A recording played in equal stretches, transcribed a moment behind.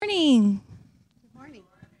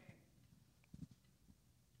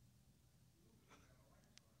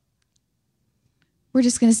We're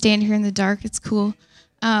just going to stand here in the dark. It's cool.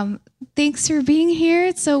 Thanks for being here.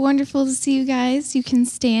 It's so wonderful to see you guys. You can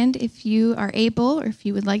stand if you are able or if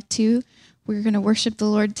you would like to. We're going to worship the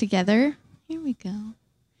Lord together. Here we go.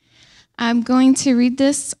 I'm going to read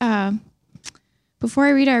this. Before I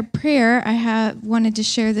read our prayer, I wanted to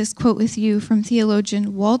share this quote with you from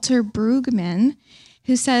theologian Walter Brueggemann,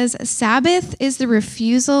 who says, "Sabbath is the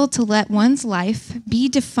refusal to let one's life be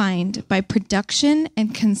defined by production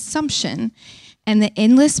and consumption and the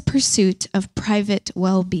endless pursuit of private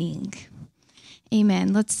well-being."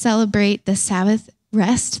 Amen. Let's celebrate the Sabbath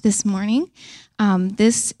rest this morning.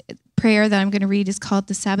 This prayer that I'm going to read is called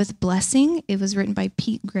the Sabbath Blessing. It was written by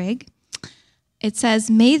Pete Greig. It says,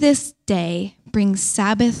 "May this day bring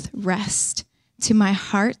Sabbath rest to my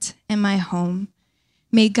heart and my home.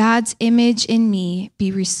 May God's image in me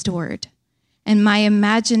be restored, and my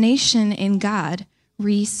imagination in God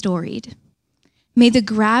restored. May the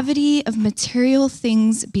gravity of material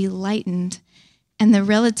things be lightened, and the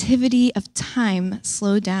relativity of time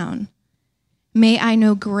slow down. May I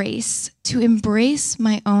know grace to embrace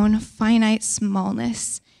my own finite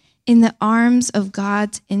smallness in the arms of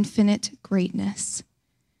God's infinite greatness.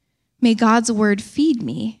 May God's word feed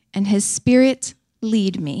me, and his spirit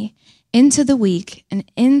lead me into the week and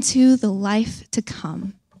into the life to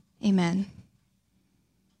come. Amen."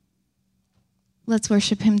 Let's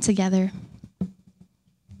worship him together.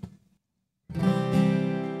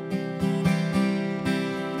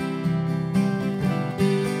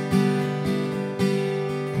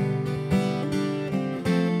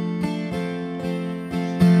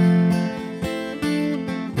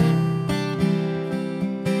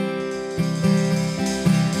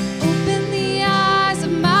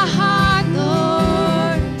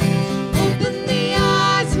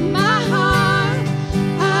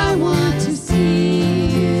 I want to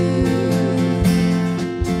see you.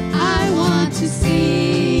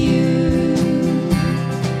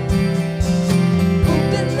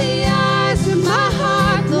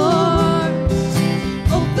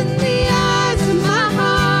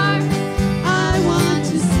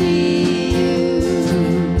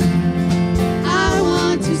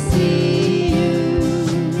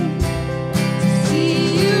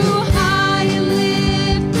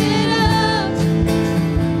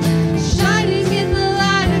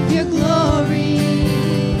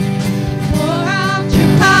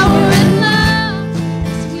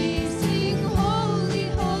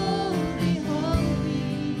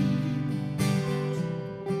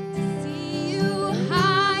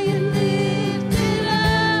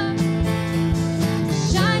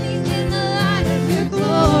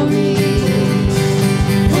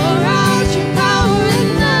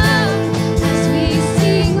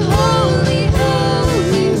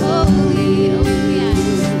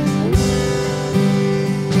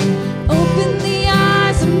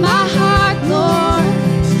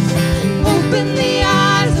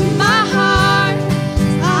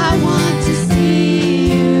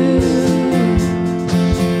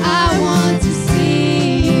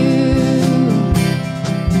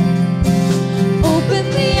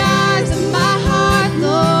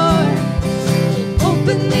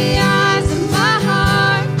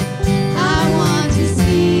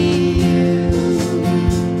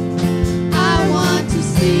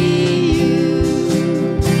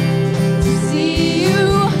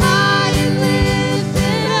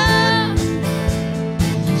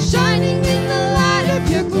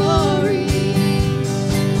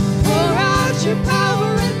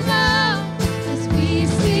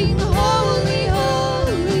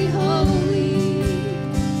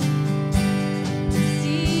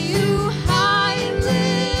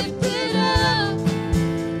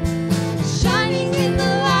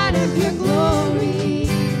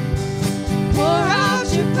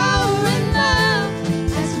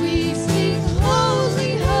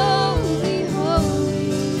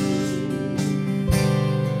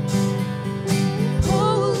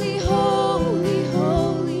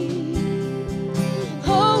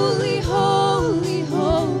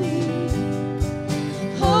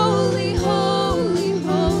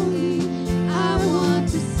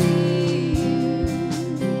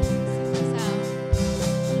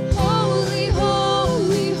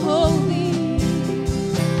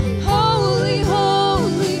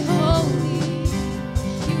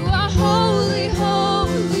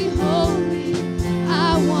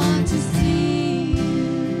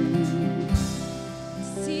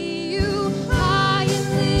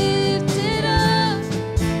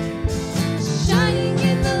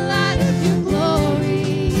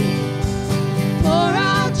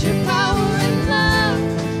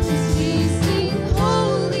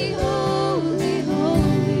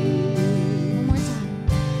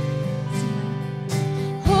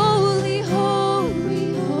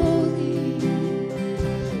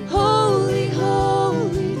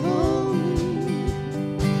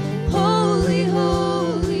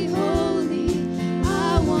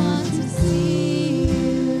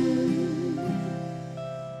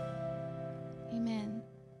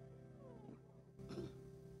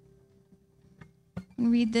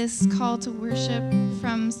 and read this call to worship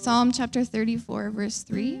from Psalm chapter 34, verse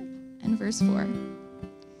 3 and verse 4.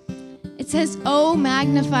 It says, "Oh,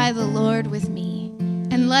 magnify the Lord with me,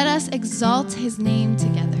 and let us exalt his name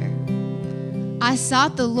together. I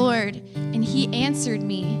sought the Lord, and he answered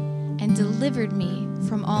me and delivered me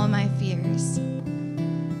from all my fears."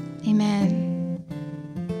 Amen.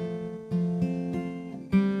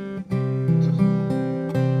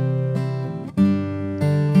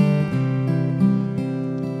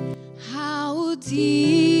 How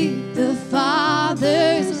deep the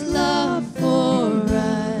Father's love for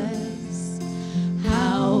us,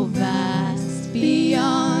 how vast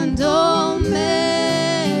beyond all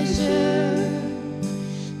measure,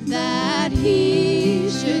 that he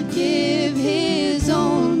should give his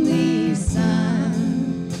only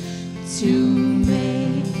Son to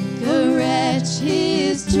make a wretch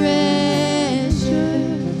his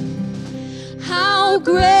treasure. How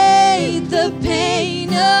great the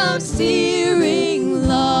pain of searing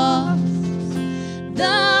loss,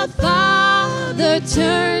 the Father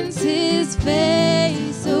turns his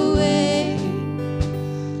face away,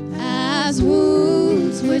 as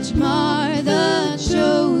wounds which mar the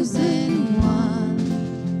chosen one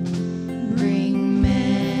bring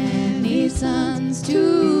many sons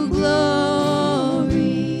to glory.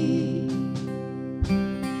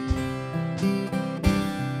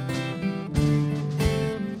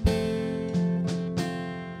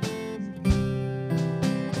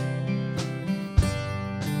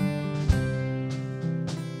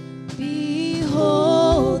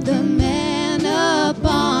 Behold the man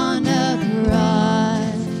upon a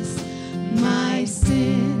cross, my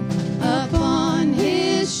sin upon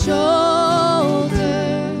his shoulders,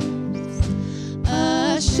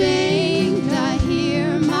 a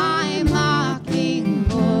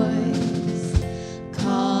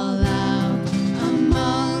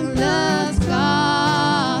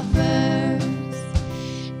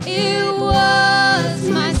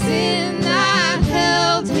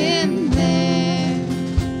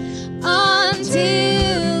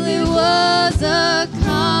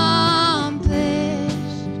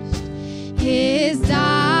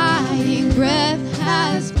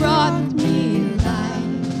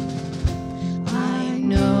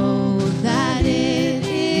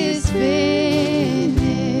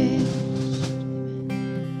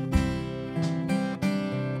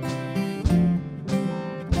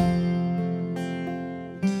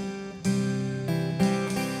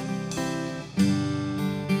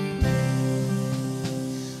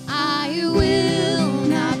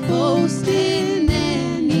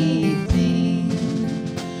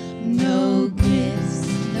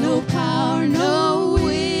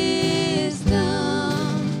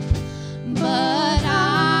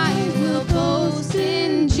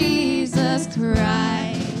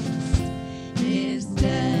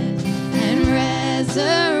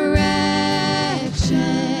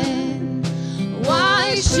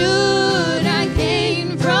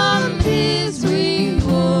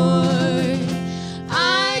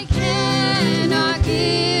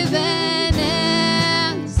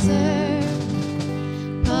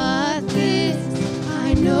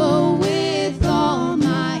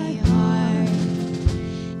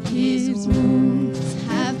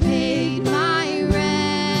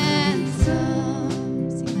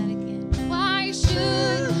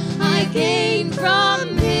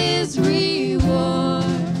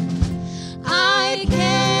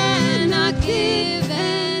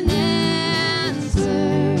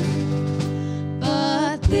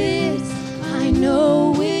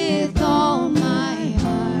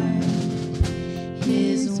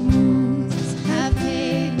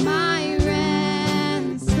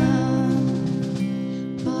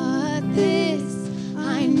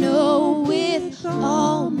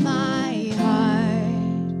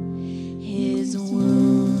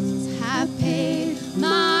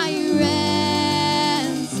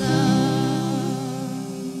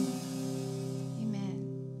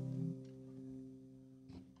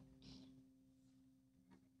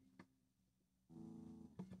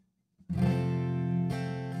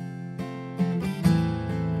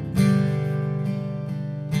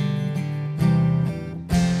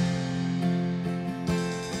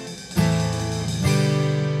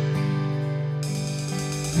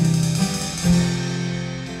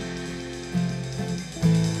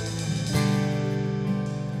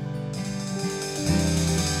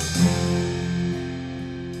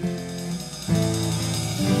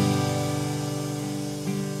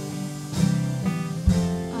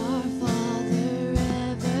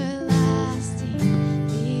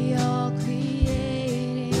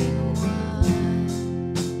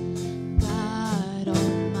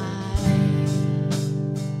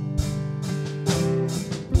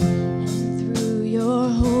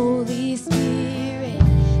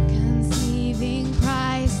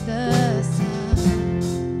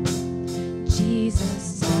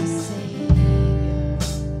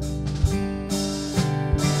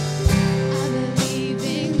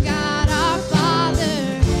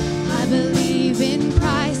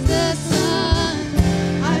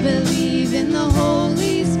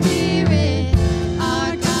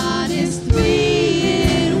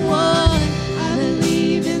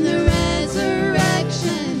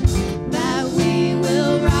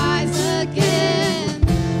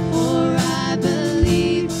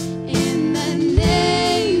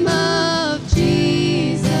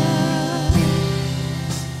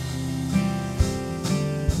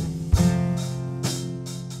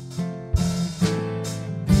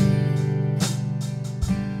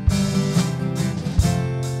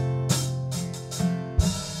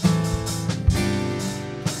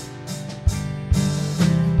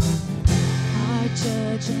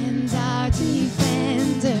and our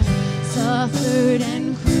defender, suffered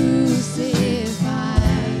and crucified.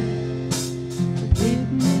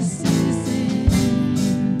 Forgiveness is in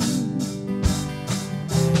you.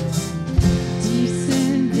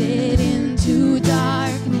 Descended into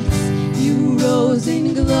darkness, you rose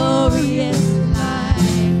in glorious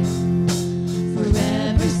light,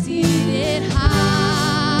 forever seated high.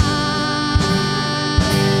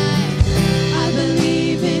 I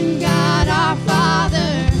believe in God our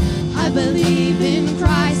Father, I believe in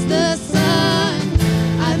Christ the Son,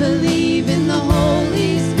 I believe in the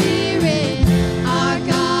Holy Spirit, our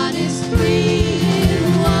God is three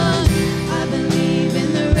in one. I believe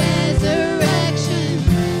in the resurrection,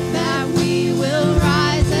 that we will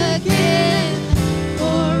rise again,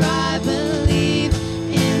 for I believe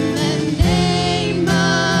in the name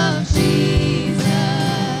of Jesus.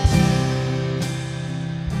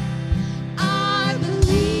 I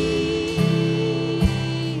believe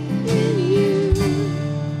in you.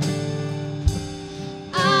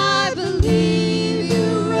 I believe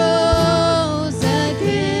you rose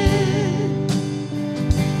again.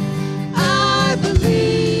 I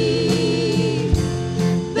believe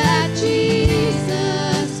that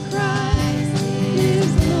Jesus Christ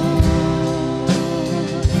is Lord.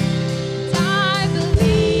 I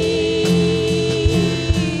believe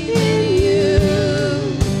in you.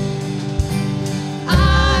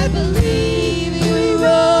 I believe you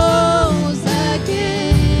rose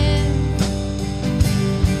again.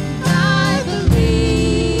 I believe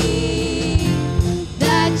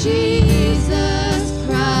that Jesus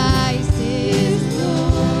Christ is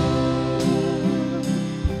Lord.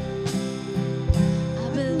 I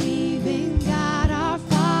believe in God our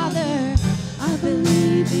Father, I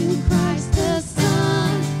believe in Christ the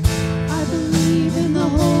Son, I believe in the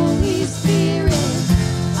Holy Spirit,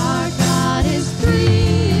 our God is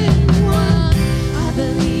three in one. I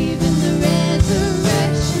believe in the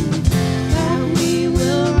resurrection, that we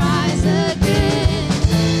will rise again,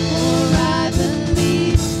 for I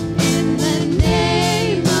believe in the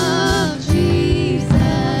name of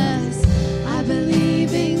Jesus. I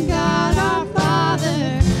believe in God our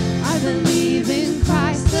Father, I believe in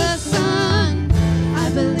Christ the Son, I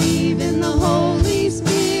believe in the Holy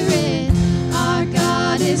Spirit, our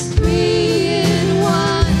God is three in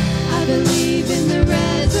one. I believe in the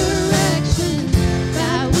resurrection,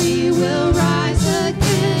 that we will rise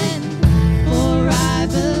again, for I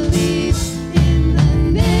believe in the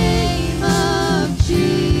name of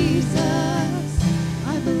Jesus.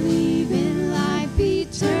 I believe in life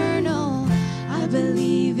eternal, I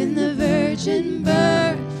believe in the virgin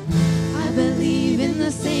birth, I believe in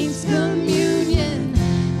the saints' communion,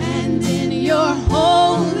 and in your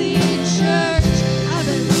holy church. I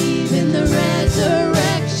believe in the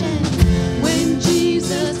resurrection, when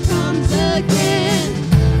Jesus comes again,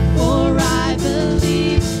 for I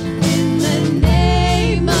believe in the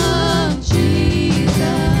name of Jesus,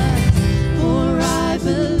 for I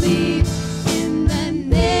believe in the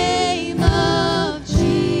name of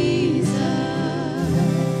Jesus.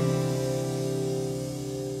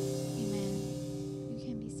 Amen. You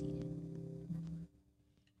can be seated.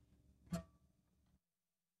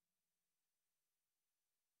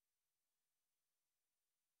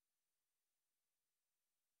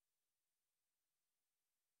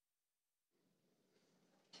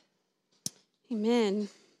 Amen.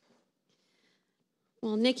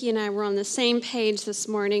 Well, Nikki and I were on the same page this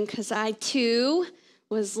morning because I, too,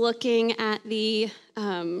 was looking at the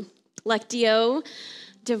Lectio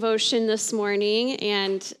devotion this morning,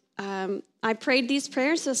 and I prayed these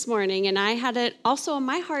prayers this morning, and I had it also on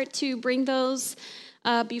my heart to bring those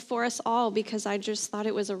before us all, because I just thought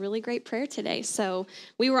it was a really great prayer today. So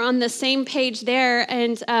we were on the same page there,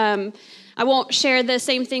 and I won't share the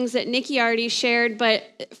same things that Nikki already shared, but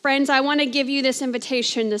friends, I want to give you this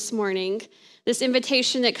invitation this morning, this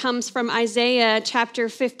invitation that comes from Isaiah chapter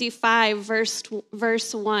 55,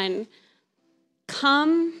 verse 1.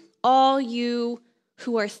 Come, all you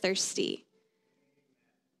who are thirsty.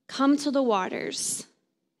 Come to the waters,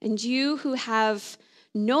 and you who have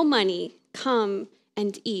no money, come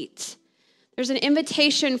and eat. There's an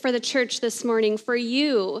invitation for the church this morning, for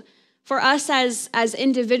you, for us as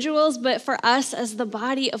individuals, but for us as the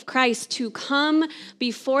body of Christ, to come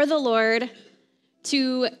before the Lord,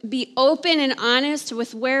 to be open and honest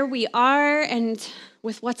with where we are and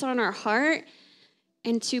with what's on our heart,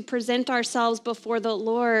 and to present ourselves before the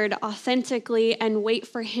Lord authentically and wait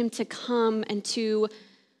for him to come and to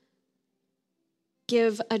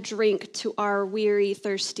give a drink to our weary,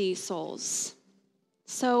 thirsty souls.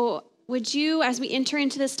 So would you, as we enter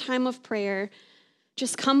into this time of prayer,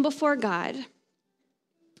 just come before God,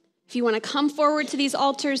 If you want to come forward to these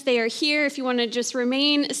altars, they are here. If you want to just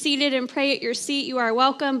remain seated and pray at your seat, you are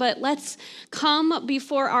welcome. But let's come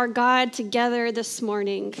before our God together this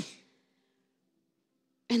morning.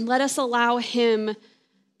 And let us allow him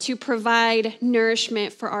to provide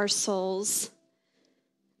nourishment for our souls.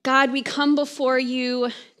 God, we come before you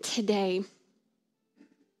today.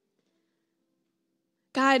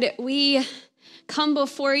 God, we come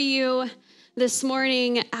before you this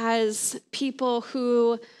morning as people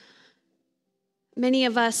who, many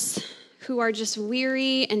of us who are just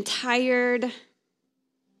weary and tired.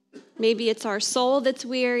 Maybe it's our soul that's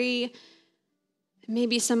weary.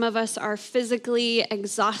 Maybe some of us are physically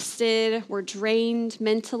exhausted. We're drained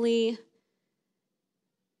mentally.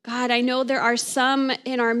 God, I know there are some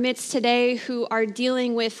in our midst today who are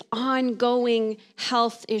dealing with ongoing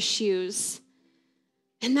health issues.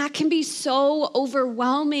 And that can be so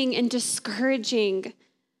overwhelming and discouraging.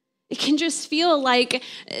 It can just feel like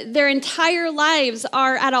their entire lives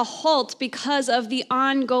are at a halt because of the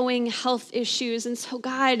ongoing health issues. And so,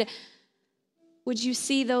 God, would you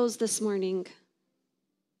see those this morning?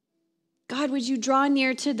 God, would you draw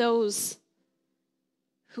near to those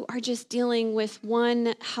who are just dealing with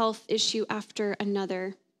one health issue after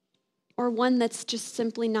another, or one that's just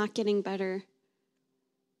simply not getting better?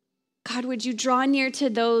 God, would you draw near to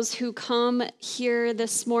those who come here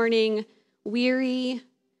this morning weary,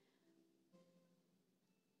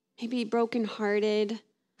 maybe brokenhearted,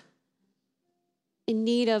 in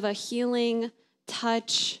need of a healing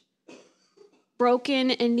touch,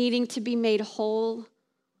 broken and needing to be made whole?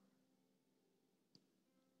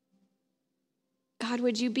 God,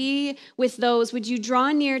 would you be with those? Would you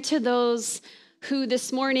draw near to those who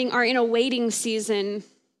this morning are in a waiting season?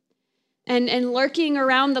 And lurking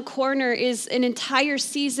around the corner is an entire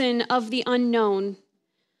season of the unknown.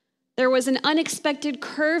 There was an unexpected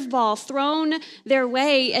curveball thrown their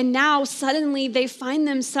way, and now suddenly they find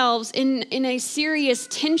themselves in a serious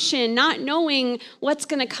tension, not knowing what's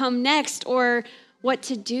going to come next or what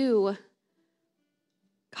to do.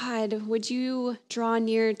 God, would you draw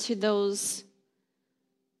near to those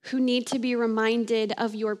who need to be reminded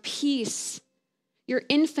of your peace, your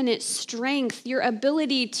infinite strength, your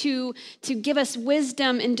ability to give us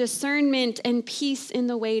wisdom and discernment and peace in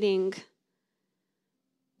the waiting?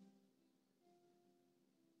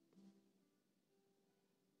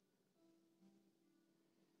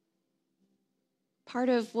 Part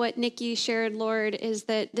of what Nikki shared, Lord, is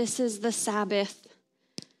that this is the Sabbath.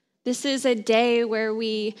 This is a day where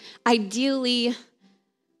we ideally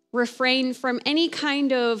refrain from any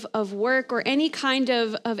kind of work or any kind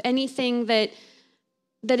of anything that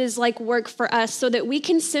is like work for us, so that we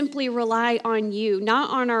can simply rely on you,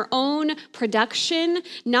 not on our own production,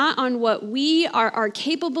 not on what we are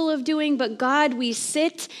capable of doing, but God, we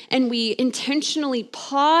sit and we intentionally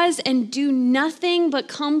pause and do nothing but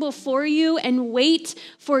come before you and wait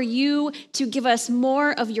for you to give us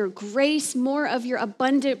more of your grace, more of your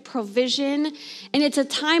abundant provision. And it's a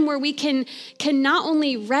time where we can not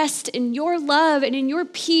only rest in your love and in your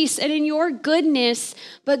peace and in your goodness,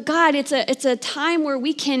 but God, it's a time where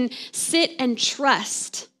we can sit and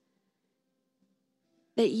trust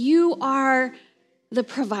that you are the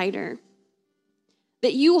provider,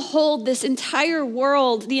 that you hold this entire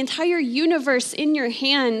world, the entire universe in your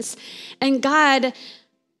hands. And God,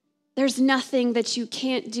 there's nothing that you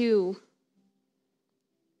can't do.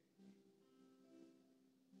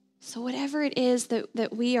 So whatever it is that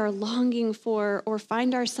we are longing for or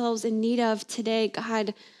find ourselves in need of today,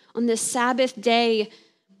 God, on this Sabbath day,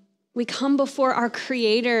 we come before our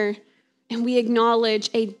Creator and we acknowledge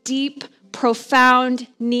a deep, profound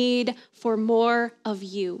need for more of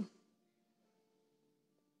you.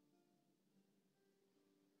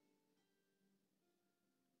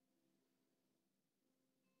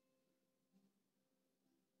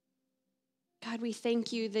 God, we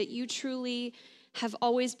thank you that you truly have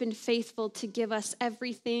always been faithful to give us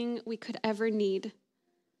everything we could ever need.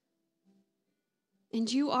 And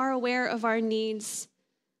you are aware of our needs.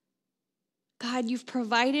 God, you've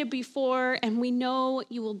provided before, and we know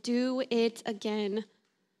you will do it again.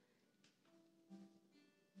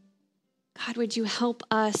 God, would you help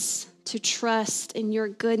us to trust in your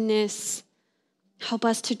goodness? Help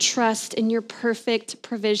us to trust in your perfect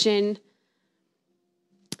provision.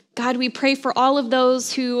 God, we pray for all of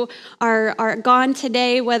those who are gone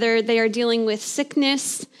today, whether they are dealing with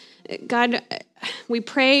sickness. God, we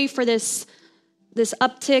pray for this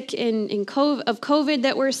uptick in COVID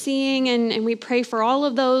that we're seeing, and we pray for all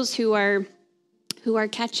of those who are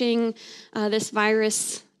catching this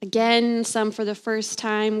virus again, some for the first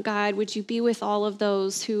time. God, would you be with all of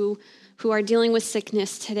those who are dealing with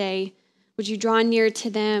sickness today? Would you draw near to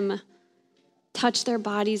them? Touch their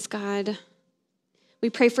bodies, God. We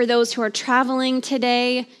pray for those who are traveling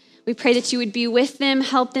today. We pray that you would be with them,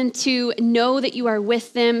 help them to know that you are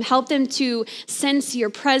with them, help them to sense your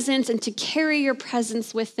presence and to carry your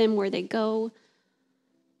presence with them where they go.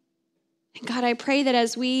 And God, I pray that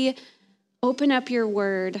as we open up your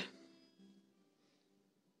word,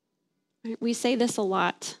 we say this a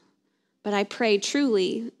lot, but I pray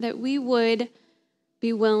truly that we would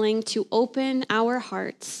be willing to open our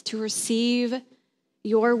hearts to receive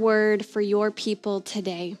your word for your people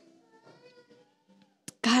today.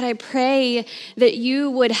 God, I pray that you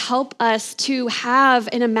would help us to have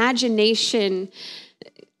an imagination.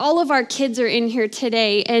 All of our kids are in here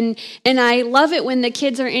today, and I love it when the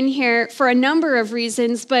kids are in here for a number of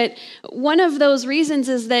reasons, but one of those reasons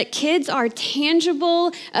is that kids are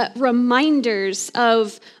tangible reminders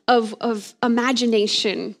of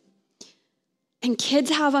imagination. And kids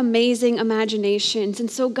have amazing imaginations. And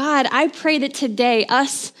so, God, I pray that today,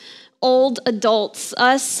 us old adults,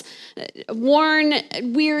 us worn,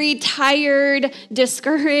 weary, tired,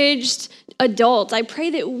 discouraged adults, I pray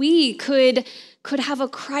that we could have a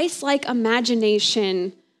Christ-like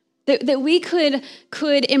imagination, that we could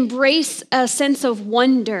embrace a sense of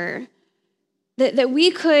wonder, that we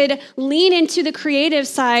could lean into the creative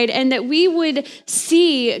side, and that we would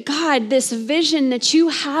see, God, this vision that you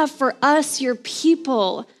have for us, your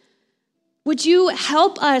people. Would you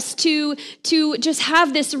help us to just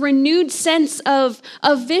have this renewed sense of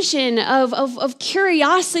vision, of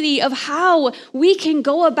curiosity, of how we can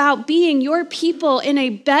go about being your people in a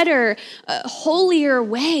better, holier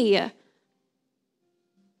way?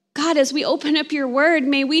 God, as we open up your word,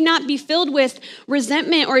 may we not be filled with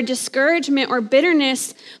resentment or discouragement or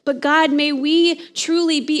bitterness, but God, may we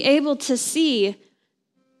truly be able to see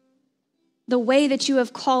the way that you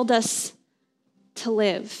have called us to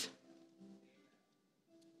live.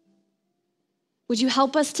 Would you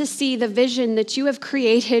help us to see the vision that you have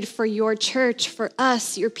created for your church, for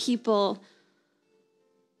us, your people?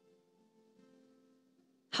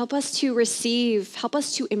 Help us to receive, help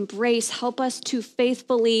us to embrace, help us to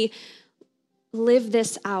faithfully live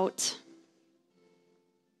this out.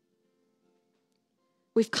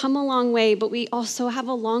 We've come a long way, but we also have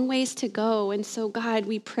a long ways to go. And so, God,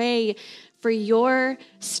 we pray for your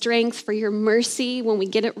strength, for your mercy when we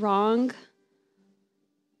get it wrong.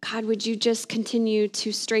 God, would you just continue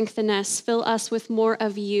to strengthen us, fill us with more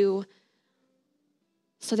of you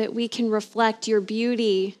so that we can reflect your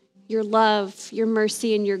beauty, your love, your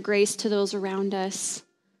mercy, and your grace to those around us.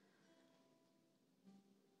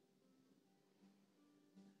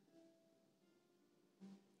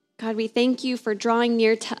 God, we thank you for drawing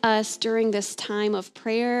near to us during this time of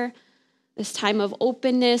prayer, this time of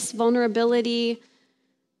openness, vulnerability.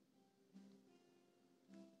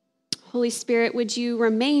 Holy Spirit, would you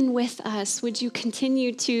remain with us? Would you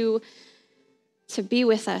continue to be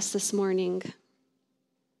with us this morning?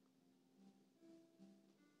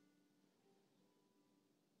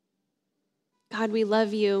 God, we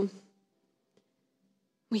love you.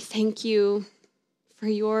 We thank you for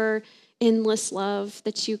your endless love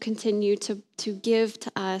that you continue to give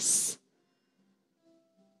to us.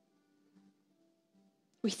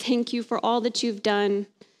 We thank you for all that you've done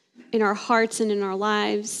in our hearts and in our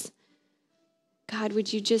lives. God,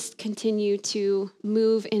 would you just continue to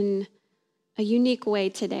move in a unique way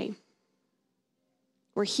today?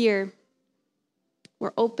 We're here.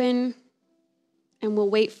 We're open, and we'll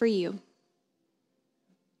wait for you.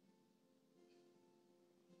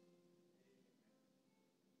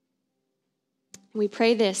 And we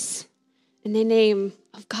pray this in the name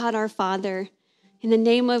of God our Father, in the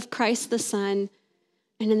name of Christ the Son,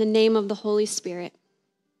 and in the name of the Holy Spirit.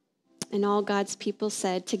 And all God's people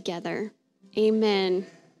said together, amen.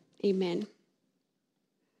 Amen.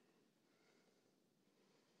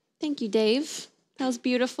 Thank you, Dave. That was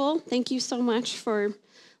beautiful. Thank you so much for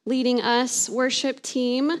leading us, worship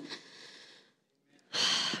team.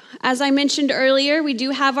 As I mentioned earlier, we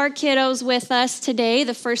do have our kiddos with us today,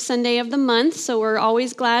 the first Sunday of the month, so we're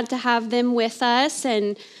always glad to have them with us.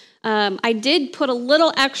 And I did put a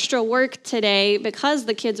little extra work today because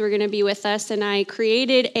the kids were going to be with us, and I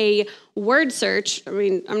created a word search. I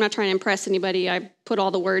mean, I'm not trying to impress anybody. I put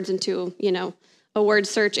all the words into, a word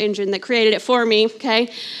search engine that created it for me,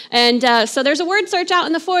 okay? And so there's a word search out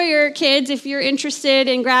in the foyer, kids, if you're interested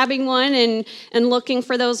in grabbing one and looking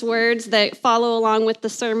for those words that follow along with the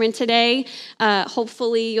sermon today.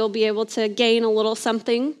 Hopefully you'll be able to gain a little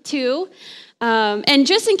something too. And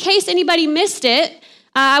just in case anybody missed it,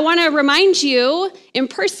 I want to remind you in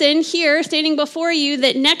person here, standing before you,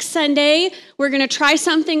 that next Sunday we're going to try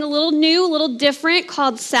something a little new, a little different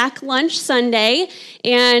called Sack Lunch Sunday.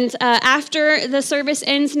 And after the service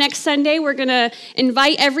ends next Sunday, we're going to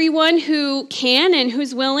invite everyone who can and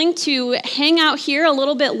who's willing to hang out here a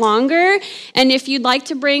little bit longer. And if you'd like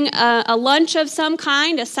to bring a lunch of some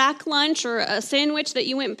kind, a sack lunch or a sandwich that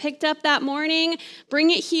you went and picked up that morning,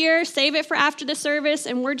 bring it here, save it for after the service,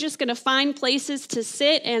 and we're just going to find places to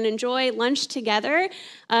sit and enjoy lunch together.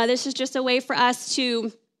 This is just a way for us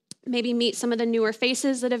to maybe meet some of the newer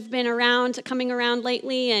faces that have been coming around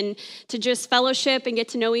lately, and to just fellowship and get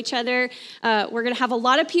to know each other. We're going to have a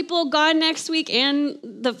lot of people gone next week and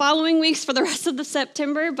the following weeks for the rest of the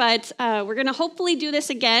September, but we're going to hopefully do this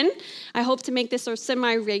again. I hope to make this a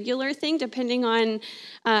semi-regular thing, depending on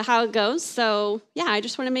how it goes. So yeah, I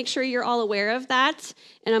just want to make sure you're all aware of that,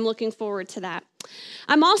 and I'm looking forward to that.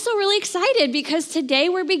 I'm also really excited because today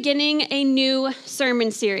we're beginning a new sermon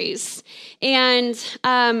series. And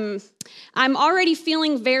I'm already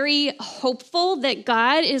feeling very hopeful that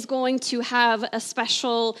God is going to have a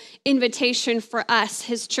special invitation for us,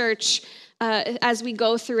 his church, as we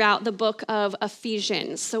go throughout the book of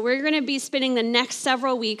Ephesians. So we're going to be spending the next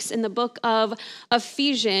several weeks in the book of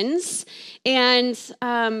Ephesians, and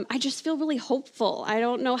I just feel really hopeful. I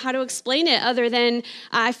don't know how to explain it other than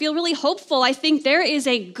I feel really hopeful. I think there is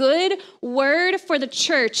a good word for the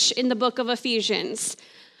church in the book of Ephesians,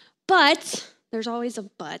 but there's always a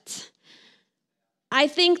but. I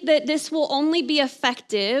think that this will only be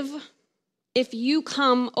effective if you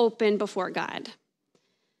come open before God.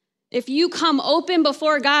 If you come open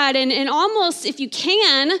before God and almost, if you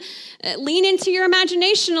can, lean into your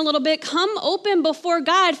imagination a little bit, come open before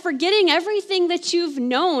God, forgetting everything that you've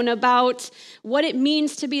known about what it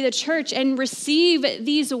means to be the church, and receive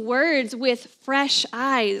these words with fresh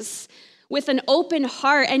eyes, with an open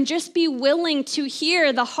heart, and just be willing to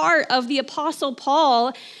hear the heart of the Apostle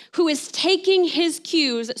Paul, who is taking his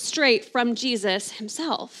cues straight from Jesus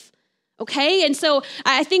himself. Okay, and so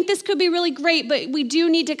I think this could be really great, but we do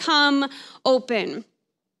need to come open.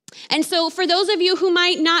 And so for those of you who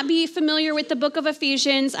might not be familiar with the book of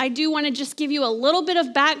Ephesians, I do want to just give you a little bit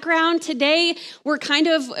of background. Today, we're kind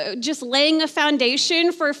of just laying a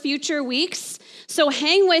foundation for future weeks. So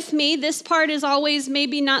hang with me. This part is always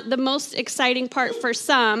maybe not the most exciting part for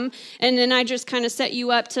some, and then I just kind of set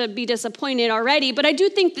you up to be disappointed already. But I do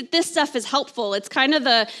think that this stuff is helpful. It's kind of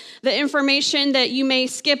the information that you may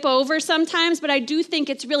skip over sometimes, but I do think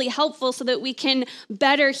it's really helpful so that we can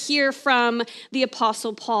better hear from the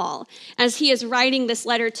Apostle Paul as he is writing this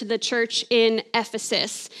letter to the church in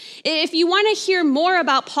Ephesus. If you want to hear more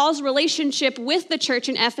about Paul's relationship with the church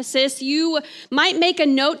in Ephesus, you might make a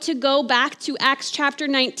note to go back to Acts chapter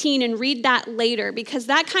 19 and read that later, because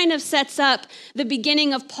that kind of sets up the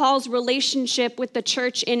beginning of Paul's relationship with the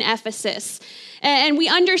church in Ephesus. And we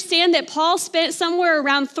understand that Paul spent somewhere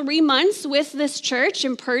around 3 months with this church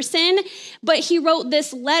in person, but he wrote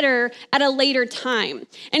this letter at a later time.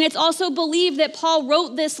 And it's also believed that Paul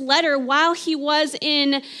wrote this letter while he was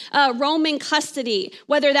in Roman custody,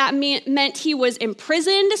 whether that meant he was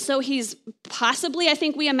imprisoned, so he's possibly, I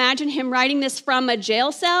think we imagine him writing this from a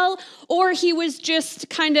jail cell, or he was just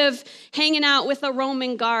kind of hanging out with a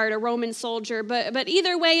Roman guard, a Roman soldier. But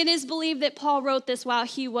either way, it is believed that Paul wrote this while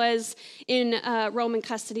he was in Roman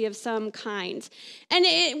custody of some kind. And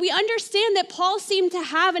we understand that Paul seemed to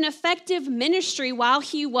have an effective ministry while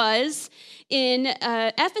he was in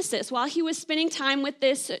Ephesus, while he was spending time with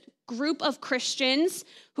this group of Christians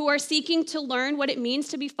who are seeking to learn what it means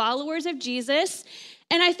to be followers of Jesus.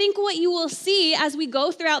 And I think what you will see as we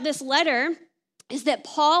go throughout this letter is that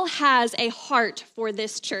Paul has a heart for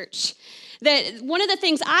this church. That one of the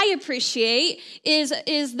things I appreciate is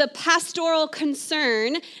the pastoral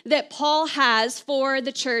concern that Paul has for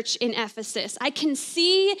the church in Ephesus. I can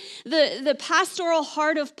see the pastoral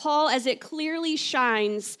heart of Paul as it clearly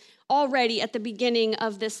shines already at the beginning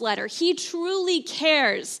of this letter. He truly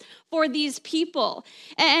cares for these people.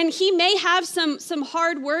 And he may have some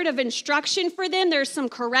hard word of instruction for them. There's some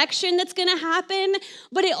correction that's going to happen,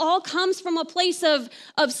 but it all comes from a place of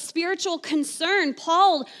spiritual concern.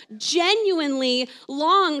 Paul genuinely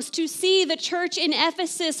longs to see the church in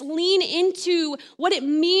Ephesus lean into what it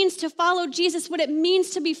means to follow Jesus, what it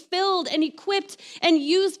means to be filled and equipped and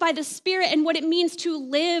used by the Spirit, and what it means to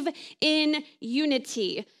live in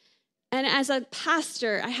unity. And as a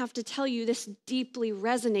pastor, I have to tell you, this deeply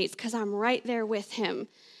resonates because I'm right there with him.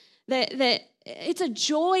 That It's a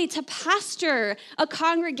joy to pastor a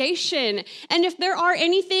congregation. And if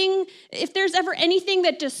there's ever anything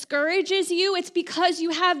that discourages you, it's because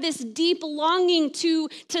you have this deep longing to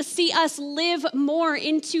see us live more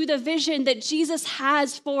into the vision that Jesus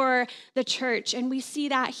has for the church. And we see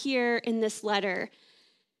that here in this letter.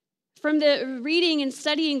 From the reading and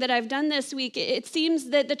studying that I've done this week, it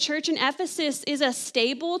seems that the church in Ephesus is a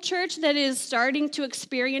stable church that is starting to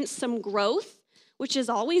experience some growth, which is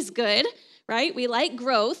always good. Right? We like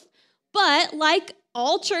growth, but like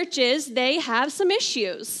all churches, they have some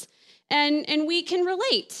issues, and we can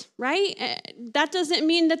relate, right? That doesn't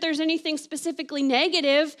mean that there's anything specifically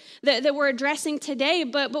negative that we're addressing today,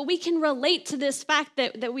 but we can relate to this fact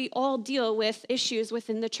that we all deal with issues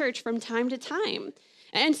within the church from time to time.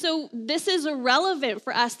 And so this is relevant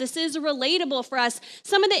for us. This is relatable for us.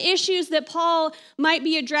 Some of the issues that Paul might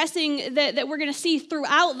be addressing that we're going to see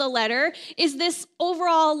throughout the letter is this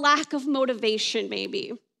overall lack of motivation,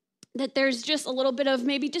 maybe. That there's just a little bit of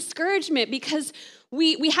maybe discouragement because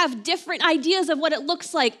we have different ideas of what it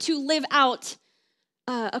looks like to live out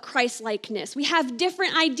a Christ-likeness. We have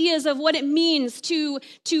different ideas of what it means to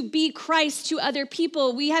be Christ to other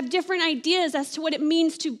people. We have different ideas as to what it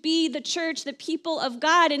means to be the church, the people of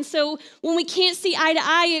God. And so when we can't see eye to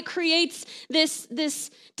eye, it creates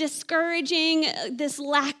this discouraging, this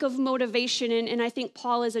lack of motivation. And I think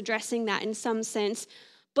Paul is addressing that in some sense.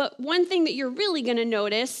 But one thing that you're really going to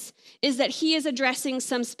notice is that he is addressing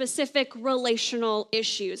some specific relational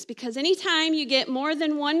issues. Because anytime you get more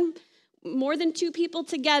than two people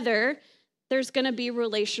together, there's going to be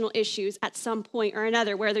relational issues at some point or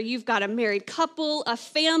another, whether you've got a married couple, a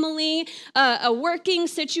family, a working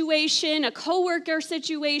situation, a coworker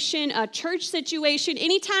situation, a church situation.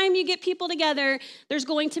 Anytime you get people together, there's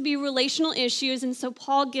going to be relational issues. And so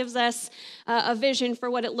Paul gives us a vision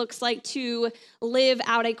for what it looks like to live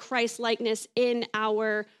out a Christ-likeness in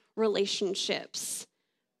our relationships.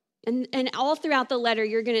 And all throughout the letter,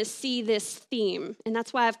 you're going to see this theme. And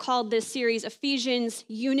that's why I've called this series Ephesians,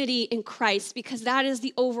 Unity in Christ, because that is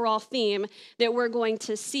the overall theme that we're going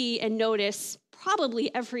to see and notice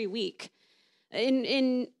probably every week.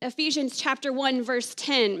 In Ephesians chapter 1, verse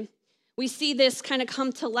 10, we see this kind of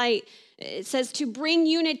come to light. It says, to bring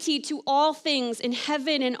unity to all things in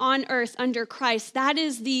heaven and on earth under Christ. That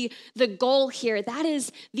is the goal here. That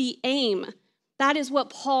is the aim. That is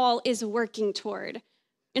what Paul is working toward.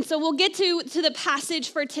 And so we'll get to the passage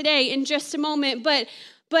for today in just a moment, but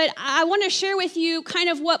I want to share with you kind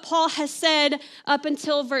of what Paul has said up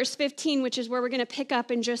until verse 15, which is where we're going to pick up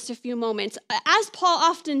in just a few moments. As Paul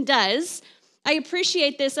often does, I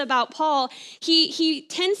appreciate this about Paul. He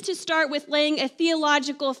tends to start with laying a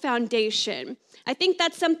theological foundation. I think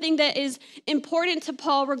that's something that is important to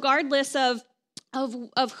Paul, regardless of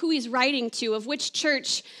who he's writing to, of which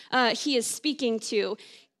church he is speaking to.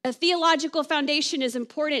 A theological foundation is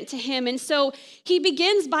important to him. And so he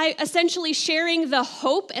begins by essentially sharing the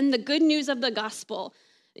hope and the good news of the gospel.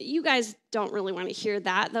 You guys don't really want to hear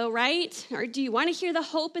that though, right? Or do you want to hear the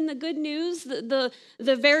hope and the good news? The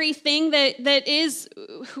very thing that is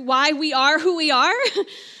why we are who we are?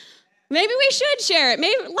 Maybe we should share it.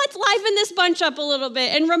 Maybe let's liven this bunch up a little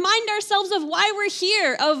bit and remind ourselves of why we're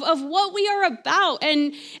here, of what we are about,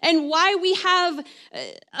 and why we have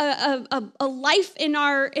a life in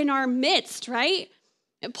our midst, right?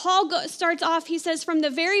 And Paul starts off, he says, from the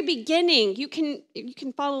very beginning, you can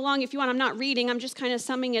follow along if you want. I'm not reading, I'm just kind of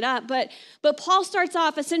summing it up. But Paul starts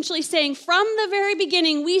off essentially saying, from the very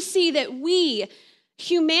beginning, we see that we,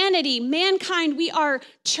 humanity, mankind, we are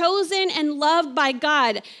chosen and loved by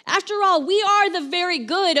God. After all, we are the very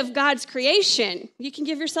good of God's creation. You can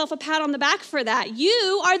give yourself a pat on the back for that.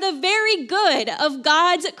 You are the very good of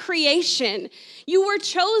God's creation. You were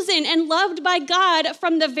chosen and loved by God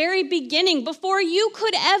from the very beginning. Before you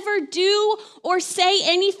could ever do or say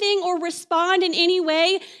anything or respond in any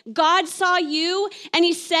way, God saw you and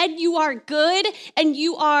he said you are good and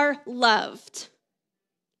you are loved.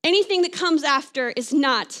 Anything that comes after is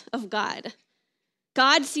not of God.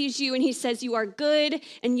 God sees you and he says you are good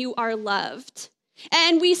and you are loved.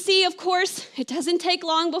 And we see, of course, it doesn't take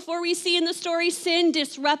long before we see in the story sin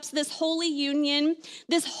disrupts this holy union,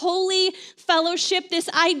 this holy fellowship, this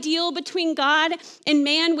ideal between God and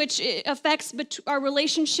man, which affects our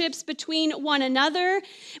relationships between one another.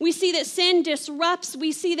 We see that sin disrupts.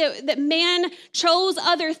 We see that man chose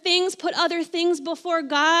other things, put other things before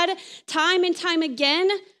God time and time again.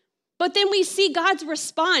 But then we see God's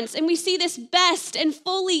response, and we see this best and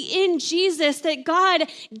fully in Jesus, that God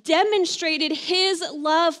demonstrated his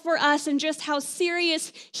love for us and just how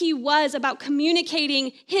serious he was about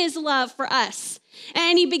communicating his love for us.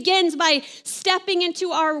 And he begins by stepping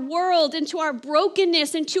into our world, into our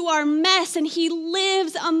brokenness, into our mess, and he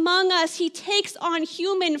lives among us. He takes on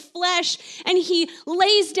human flesh, and he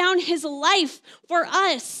lays down his life for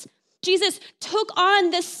us. Jesus took on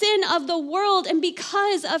the sin of the world, and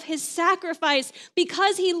because of his sacrifice,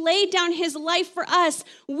 because he laid down his life for us,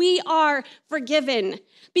 we are forgiven.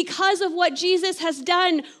 Because of what Jesus has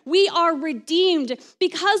done, we are redeemed.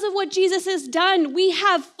 Because of what Jesus has done, we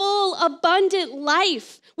have full, abundant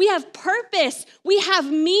life. We have purpose. We have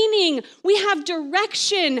meaning. We have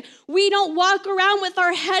direction. We don't walk around with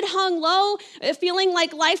our head hung low, feeling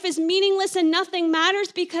like life is meaningless and nothing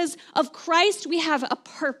matters. Because of Christ, we have a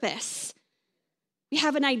purpose. We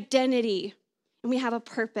have an identity, and we have a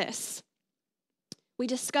purpose. We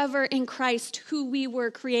discover in Christ who we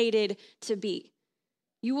were created to be.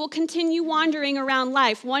 You will continue wandering around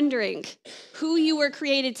life, wondering who you were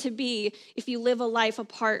created to be if you live a life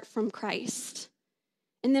apart from Christ.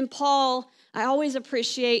 And then Paul, I always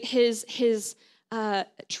appreciate his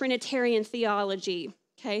Trinitarian theology,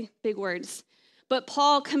 okay, big words. But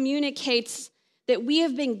Paul communicates that we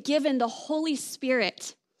have been given the Holy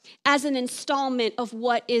Spirit as an installment of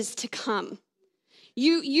what is to come.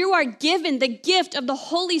 You are given the gift of the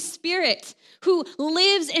Holy Spirit who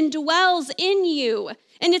lives and dwells in you.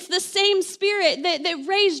 And it's the same Spirit that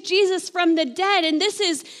raised Jesus from the dead. And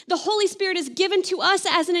the Holy Spirit is given to us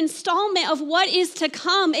as an installment of what is to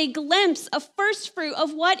come, a glimpse, a first fruit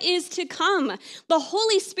of what is to come. The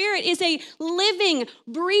Holy Spirit is a living,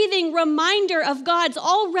 breathing reminder of God's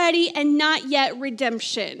already and not yet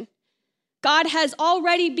redemption. God has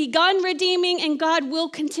already begun redeeming, and God will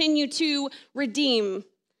continue to redeem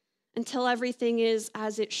until everything is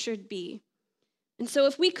as it should be. And so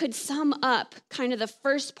if we could sum up kind of the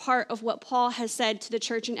first part of what Paul has said to the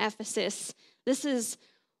church in Ephesus, this is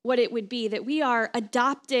what it would be: that we are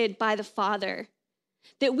adopted by the Father,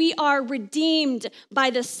 that we are redeemed by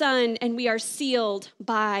the Son, and we are sealed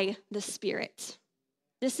by the Spirit.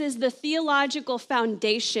 This is the theological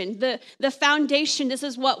foundation. The foundation, this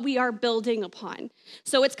is what we are building upon.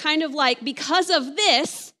 So it's kind of like, because of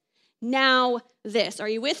this, now this. Are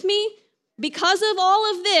you with me? Because of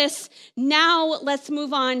all of this, now let's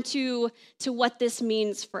move on to what this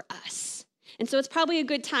means for us. And so it's probably a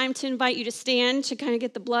good time to invite you to stand to kind of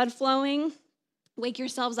get the blood flowing. Wake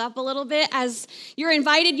yourselves up a little bit. As you're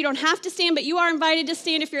invited, you don't have to stand, but you are invited to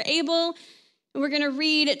stand if you're able. And we're going to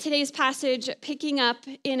read today's passage, picking up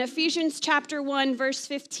in Ephesians chapter 1, verse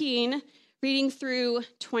 15, reading through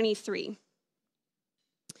 23.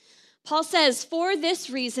 Paul says, "For this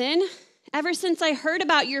reason, ever since I heard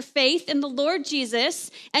about your faith in the Lord Jesus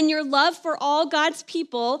and your love for all God's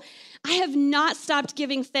people, I have not stopped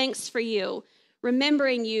giving thanks for you,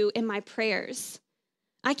 remembering you in my prayers.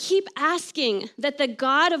 I keep asking that the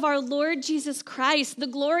God of our Lord Jesus Christ, the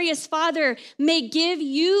glorious Father, may give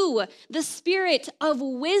you the spirit of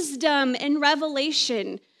wisdom and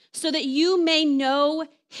revelation so that you may know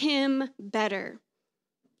him better.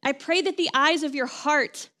 I pray that the eyes of your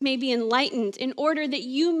heart may be enlightened in order that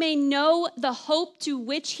you may know the hope to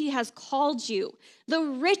which he has called you, the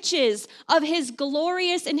riches of his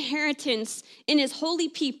glorious inheritance in his holy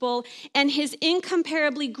people, and his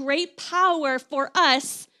incomparably great power for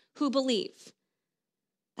us who believe.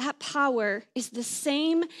 That power is the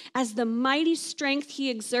same as the mighty strength he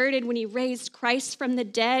exerted when he raised Christ from the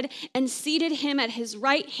dead and seated him at his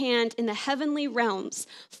right hand in the heavenly realms,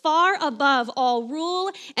 far above all rule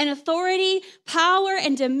and authority, power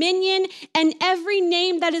and dominion, and every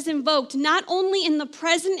name that is invoked, not only in the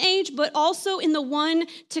present age, but also in the one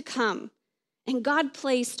to come. And God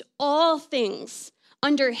placed all things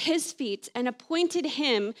under his feet and appointed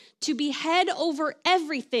him to be head over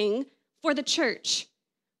everything for the church,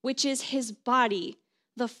 which is his body,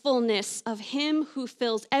 the fullness of him who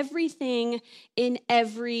fills everything in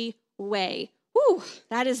every way." Whew,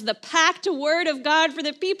 that is the packed word of God for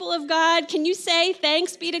the people of God. Can you say,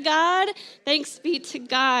 thanks be to God? Thanks be to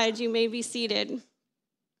God. You may be seated.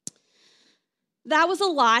 That was a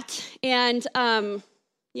lot, and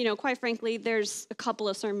quite frankly, there's a couple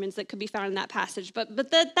of sermons that could be found in that passage, but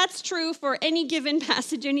that's true for any given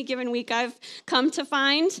passage, any given week I've come to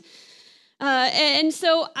find. And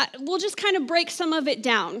so we'll just kind of break some of it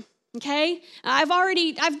down, okay?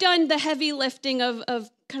 I've done the heavy lifting of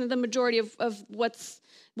kind of the majority of what's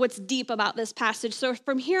what's deep about this passage. So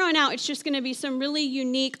from here on out, it's just going to be some really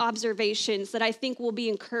unique observations that I think will be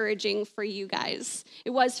encouraging for you guys.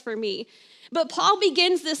 It was for me. But Paul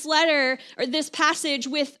begins this letter or this passage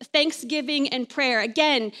with thanksgiving and prayer.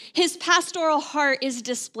 Again, his pastoral heart is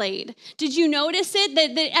displayed. Did you notice it?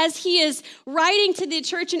 That as he is writing to the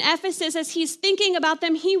church in Ephesus, as he's thinking about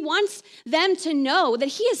them, he wants them to know that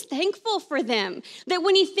he is thankful for them. That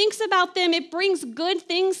when he thinks about them, it brings good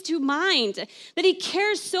things to mind. That he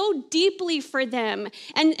cares so deeply for them.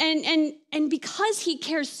 And because he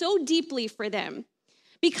cares so deeply for them,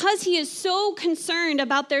 because he is so concerned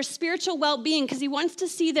about their spiritual well-being, because he wants to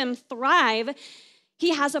see them thrive,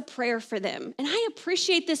 he has a prayer for them. And I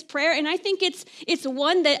appreciate this prayer, and I think it's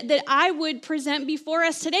one that I would present before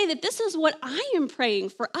us today, that this is what I am praying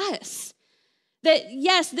for us. That,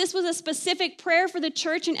 yes, this was a specific prayer for the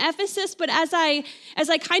church in Ephesus, but as I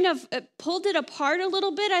kind of pulled it apart a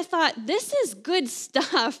little bit, I thought, this is good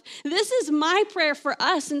stuff. This is my prayer for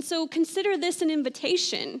us, and so consider this an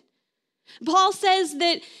invitation. Paul says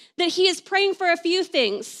that he is praying for a few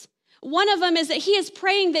things. One of them is that he is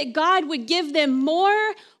praying that God would give them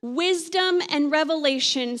more wisdom and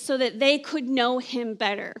revelation so that they could know him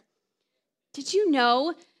better. Did you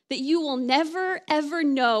know that you will never, ever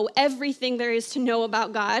know everything there is to know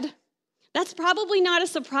about God? That's probably not a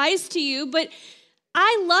surprise to you, but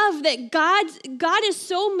I love that God is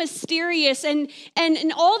so mysterious and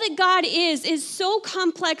all that God is so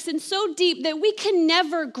complex and so deep that we can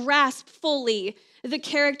never grasp fully the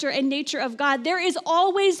character and nature of God. There is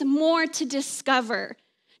always more to discover.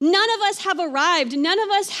 None of us have arrived. None of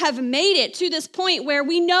us have made it to this point where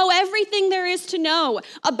we know everything there is to know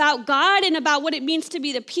about God and about what it means to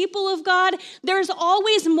be the people of God. There's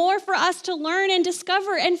always more for us to learn and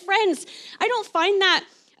discover. And friends, I don't find that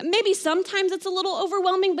maybe sometimes it's a little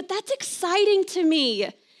overwhelming, but that's exciting to me.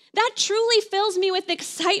 That truly fills me with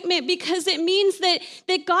excitement because it means that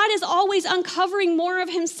God is always uncovering more of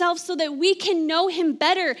himself so that we can know him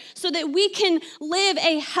better, so that we can live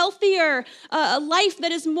a healthier life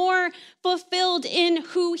that is more fulfilled in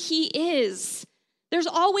who he is. There's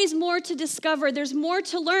always more to discover. There's more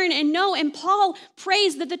to learn and know. And Paul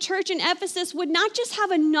prays that the church in Ephesus would not just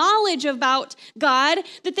have a knowledge about God,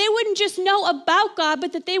 that they wouldn't just know about God,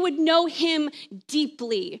 but that they would know him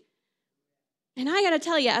deeply. And I got to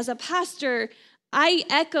tell you, as a pastor, I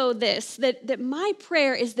echo this, that my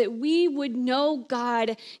prayer is that we would know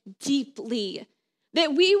God deeply,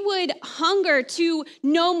 that we would hunger to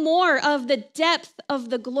know more of the depth of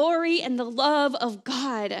the glory and the love of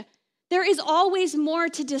God. There is always more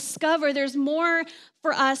to discover. There's more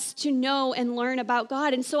for us to know and learn about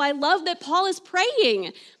God. And so I love that Paul is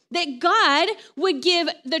praying that God would give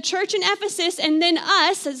the church in Ephesus and then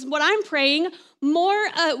us, as what I'm praying, more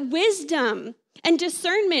wisdom and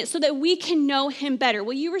discernment so that we can know him better.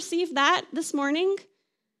 Will you receive that this morning?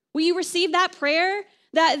 Will you receive that prayer,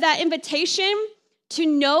 that invitation to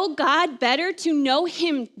know God better, to know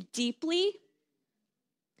him deeply?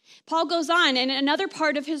 Paul goes on, and another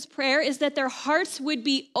part of his prayer is that their hearts would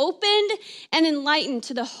be opened and enlightened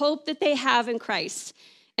to the hope that they have in Christ.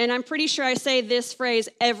 And I'm pretty sure I say this phrase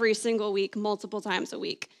every single week, multiple times a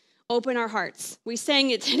week. Open our hearts. We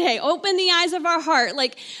sang it today. Open the eyes of our heart.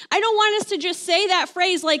 Like, I don't want us to just say that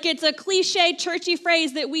phrase like it's a cliche, churchy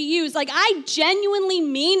phrase that we use. Like, I genuinely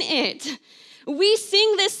mean it. We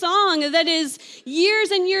sing this song that is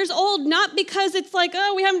years and years old, not because it's like,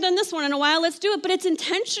 oh, we haven't done this one in a while, let's do it, but it's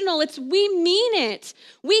intentional. We mean it.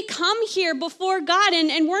 We come here before God,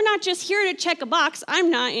 and we're not just here to check a box.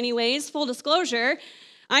 I'm not anyways, full disclosure.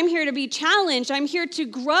 I'm here to be challenged. I'm here to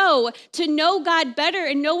grow, to know God better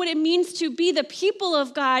and know what it means to be the people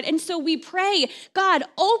of God. And so we pray, God,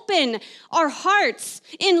 open our hearts,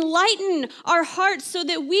 enlighten our hearts so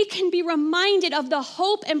that we can be reminded of the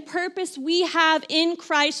hope and purpose we have in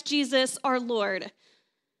Christ Jesus our Lord.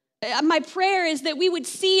 My prayer is that we would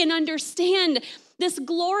see and understand this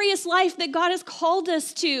glorious life that God has called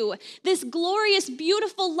us to, this glorious,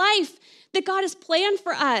 beautiful life that God has planned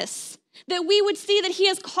for us. That we would see that he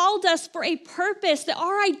has called us for a purpose, that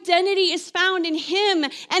our identity is found in him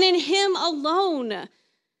and in him alone.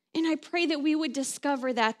 And I pray that we would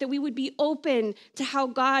discover that we would be open to how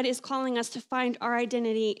God is calling us to find our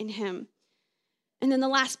identity in him. And then the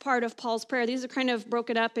last part of Paul's prayer, these are kind of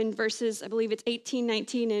broken up in verses, I believe it's 18,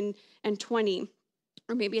 19, and 20,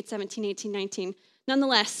 or maybe it's 17, 18, 19.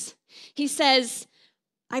 Nonetheless, he says,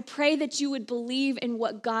 I pray that you would believe in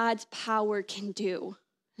what God's power can do.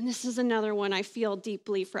 And this is another one I feel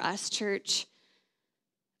deeply for us, church.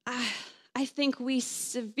 I think we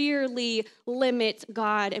severely limit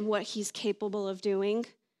God and what he's capable of doing.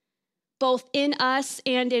 both in us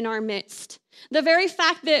and in our midst. The very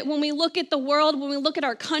fact that when we look at the world, when we look at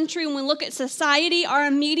our country, when we look at society, our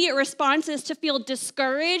immediate response is to feel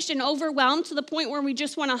discouraged and overwhelmed to the point where we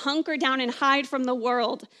just want to hunker down and hide from the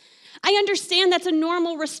world. I understand that's a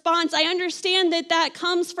normal response. I understand that that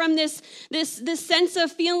comes from this sense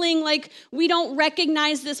of feeling like we don't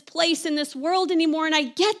recognize this place in this world anymore, and I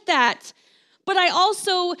get that. But I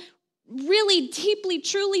also really deeply,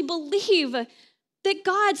 truly believe that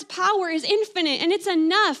God's power is infinite and it's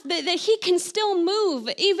enough, that he can still move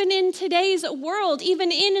even in today's world,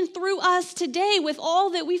 even in and through us today with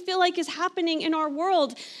all that we feel like is happening in our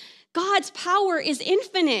world. God's power is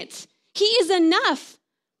infinite. He is enough.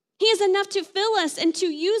 He is enough to fill us and to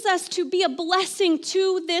use us to be a blessing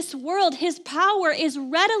to this world. His power is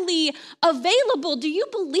readily available. Do you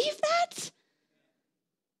believe that?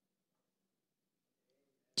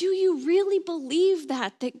 Do you really believe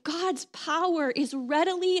that God's power is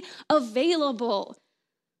readily available?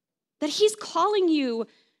 That he's calling you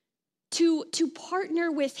to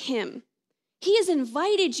partner with him. He has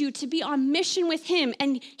invited you to be on mission with him,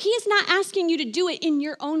 and he is not asking you to do it in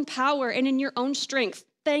your own power and in your own strength.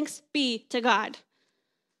 Thanks be to God.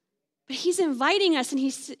 But he's inviting us, and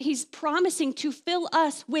he's promising to fill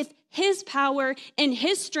us with his power and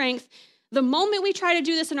his strength. The moment we try to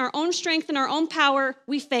do this in our own strength and our own power,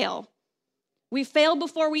 we fail. We fail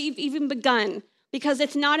before we've even begun because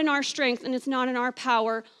it's not in our strength and it's not in our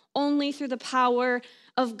power, only through the power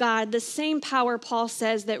of God, the same power, Paul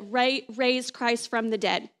says, that raised Christ from the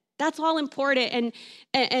dead. That's all important,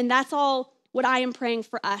 and that's all what I am praying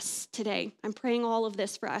for us today. I'm praying all of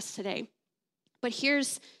this for us today. But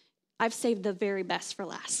I've saved the very best for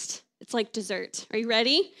last. It's like dessert. Are you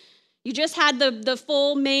ready? You just had the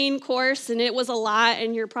full main course, and it was a lot,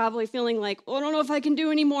 and you're probably feeling like, oh, I don't know if I can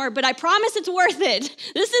do any more, but I promise it's worth it.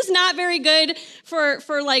 This is not very good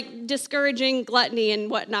for like discouraging gluttony and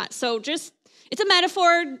whatnot. So it's a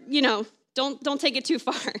metaphor, don't take it too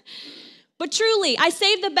far. But truly, I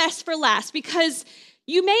saved the best for last because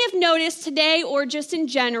you may have noticed today or just in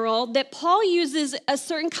general that Paul uses a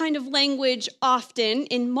certain kind of language often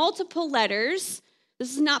in multiple letters.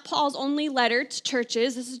 This is not Paul's only letter to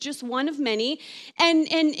churches. This is just one of many. And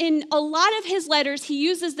in a lot of his letters, he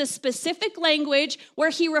uses the specific language where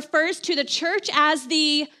he refers to the church as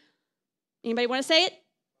anybody want to say it?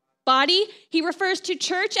 Body. He refers to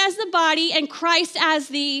church as the body and Christ as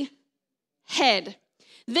the head.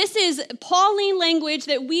 This is Pauline language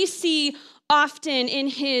that we see often in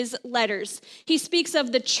his letters. He speaks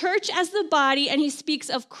of the church as the body, and he speaks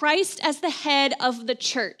of Christ as the head of the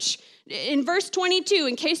church. In verse 22,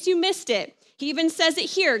 in case you missed it, he even says it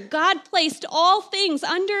here, God placed all things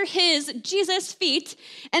under his, Jesus' feet,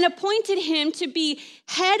 and appointed him to be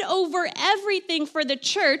head over everything for the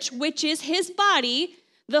church, which is his body,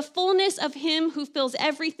 the fullness of him who fills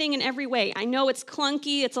everything in every way. I know it's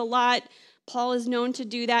clunky, it's a lot. Paul is known to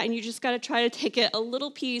do that, and you just got to try to take it a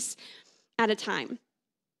little piece at a time.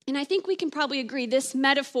 And I think we can probably agree this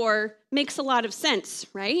metaphor makes a lot of sense,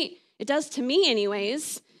 right? It does to me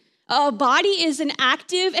anyways. A body is an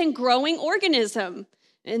active and growing organism,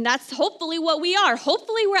 and that's hopefully what we are.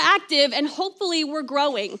 Hopefully we're active, and hopefully we're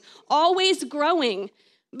growing, always growing.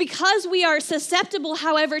 Because we are susceptible,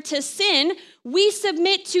 however, to sin, we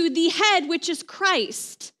submit to the head, which is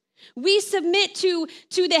Christ. We submit to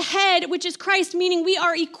the head, which is Christ, meaning we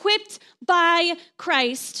are equipped by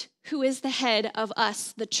Christ, who is the head of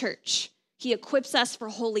us, the church. He equips us for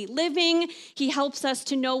holy living. He helps us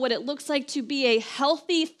to know what it looks like to be a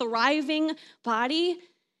healthy, thriving body.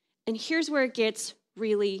 And here's where it gets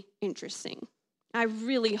really interesting. I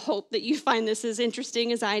really hope that you find this as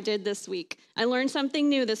interesting as I did this week. I learned something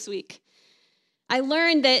new this week. I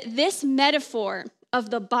learned that this metaphor of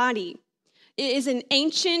the body is an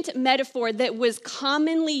ancient metaphor that was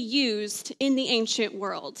commonly used in the ancient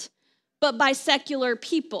world, but by secular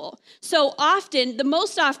people. So often, the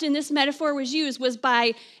most often this metaphor was used was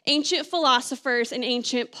by ancient philosophers and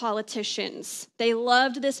ancient politicians. They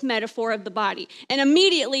loved this metaphor of the body. And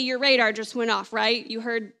immediately your radar just went off, right? You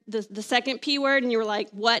heard the second P word and you were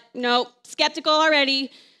like, what? No, skeptical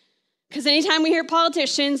already. Because anytime we hear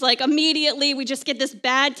politicians, like immediately we just get this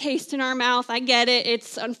bad taste in our mouth. I get it.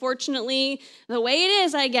 It's unfortunately the way it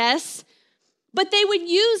is, I guess. But they would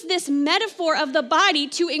use this metaphor of the body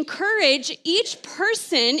to encourage each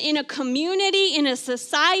person in a community, in a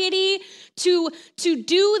society, to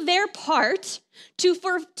do their part, to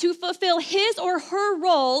fulfill his or her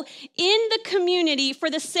role in the community for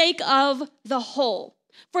the sake of the whole,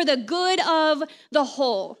 for the good of the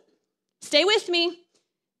whole. Stay with me.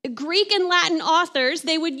 Greek and Latin authors,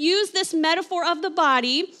 they would use this metaphor of the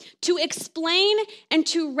body to explain and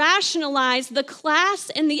to rationalize the class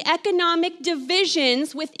and the economic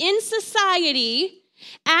divisions within society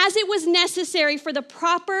as it was necessary for the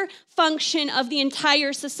proper function of the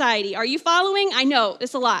entire society. Are you following? I know,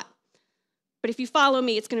 it's a lot. But if you follow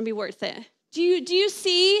me, it's going to be worth it. Do you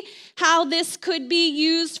see how this could be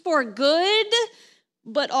used for good,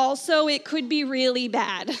 but also it could be really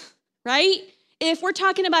bad, right? If we're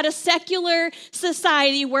talking about a secular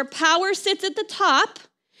society where power sits at the top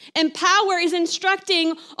and power is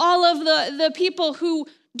instructing all of the people who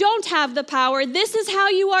don't have the power, this is how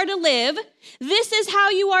you are to live, this is how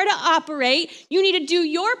you are to operate, you need to do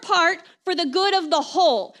your part for the good of the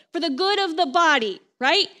whole, for the good of the body,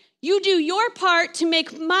 right? You do your part to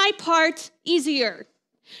make my part easier.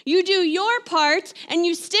 You do your part and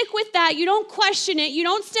you stick with that. You don't question it. You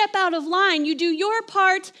don't step out of line. You do your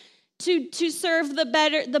part to serve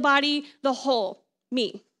the body, the whole,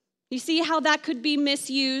 me. You see how that could be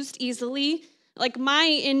misused easily? Like my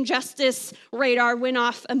injustice radar went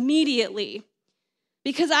off immediately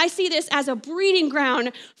because I see this as a breeding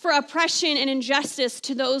ground for oppression and injustice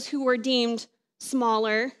to those who were deemed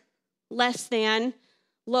smaller, less than,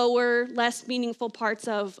 lower, less meaningful parts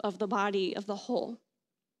of the body, of the whole.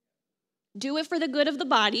 Do it for the good of the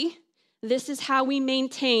body. This is how we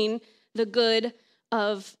maintain the good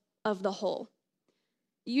of the whole.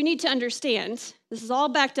 You need to understand, this is all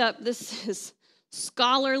backed up. This is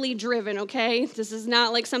scholarly driven, okay? This is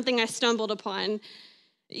not like something I stumbled upon.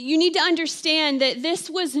 You need to understand that this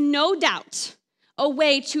was no doubt a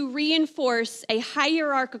way to reinforce a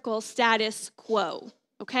hierarchical status quo,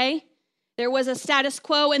 okay? There was a status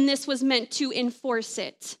quo, and this was meant to enforce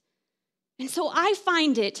it. And so I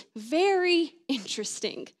find it very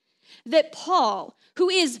interesting that Paul, who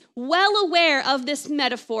is well aware of this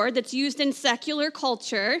metaphor that's used in secular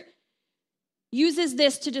culture, uses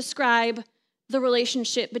this to describe the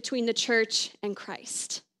relationship between the church and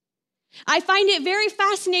Christ. I find it very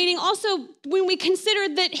fascinating also when we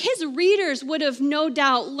consider that his readers would have no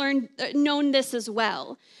doubt known this as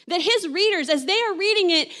well. That his readers, as they are reading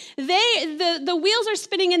it, the wheels are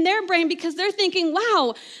spinning in their brain because they're thinking,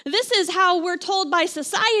 wow, this is how we're told by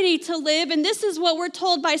society to live, and this is what we're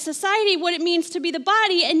told by society, what it means to be the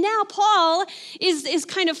body. And now Paul is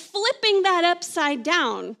kind of flipping that upside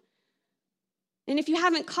down. And if you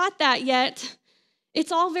haven't caught that yet,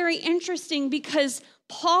 it's all very interesting because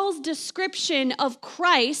Paul's description of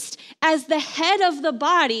Christ as the head of the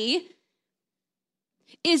body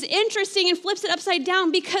is interesting and flips it upside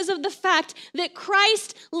down because of the fact that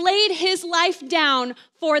Christ laid his life down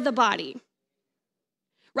for the body.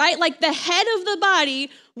 Right? Like the head of the body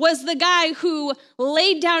was the guy who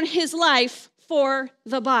laid down his life for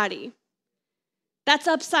the body. That's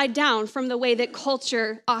upside down from the way that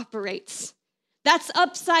culture operates. That's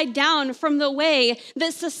upside down from the way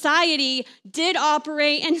that society did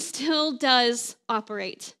operate and still does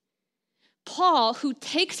operate. Paul, who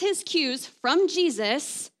takes his cues from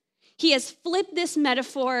Jesus, he has flipped this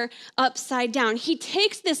metaphor upside down. He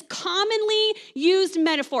takes this commonly used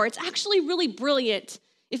metaphor. It's actually really brilliant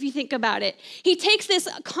if you think about it. He takes this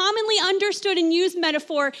commonly understood and used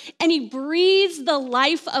metaphor and he breathes the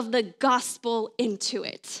life of the gospel into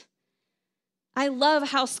it. I love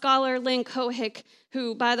how scholar Lynn Cohick,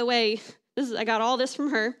 who, by the way, I got all this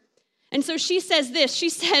from her. And so she says this. She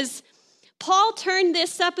says, Paul turned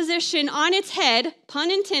this supposition on its head, pun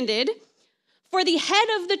intended, for the head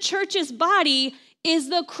of the church's body is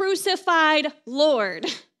the crucified Lord.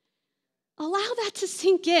 Allow that to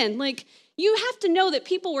sink in. Like, you have to know that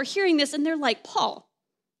people were hearing this and they're like, Paul,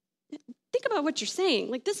 think about what you're saying.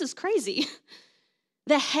 Like, this is crazy.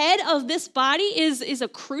 The head of this body is a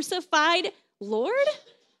crucified Lord?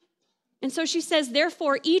 And so she says,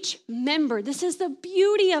 therefore, each member, this is the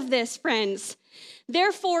beauty of this, friends.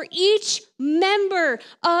 Therefore, each member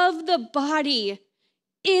of the body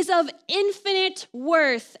is of infinite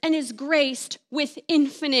worth and is graced with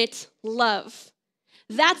infinite love.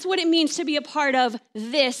 That's what it means to be a part of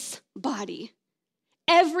this body.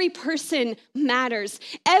 Every person matters.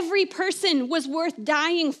 Every person was worth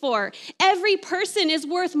dying for. Every person is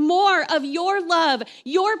worth more of your love,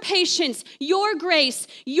 your patience, your grace,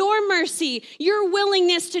 your mercy, your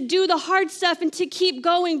willingness to do the hard stuff and to keep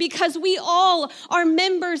going because we all are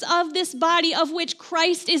members of this body of which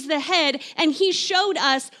Christ is the head, and he showed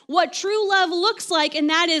us what true love looks like, and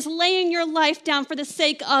that is laying your life down for the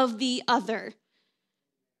sake of the other.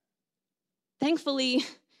 Thankfully,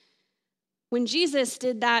 when Jesus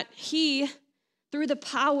did that, he, through the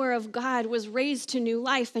power of God, was raised to new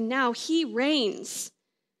life, and now he reigns.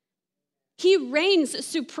 He reigns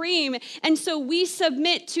supreme, and so we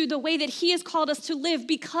submit to the way that he has called us to live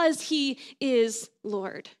because he is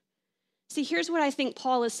Lord. See, here's what I think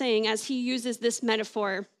Paul is saying as he uses this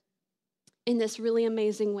metaphor in this really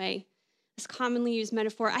amazing way, this commonly used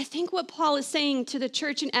metaphor. I think what Paul is saying to the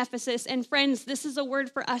church in Ephesus, and friends, this is a word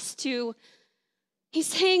for us too. He's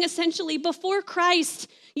saying essentially, before Christ,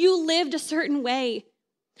 you lived a certain way.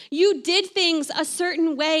 You did things a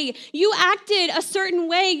certain way. You acted a certain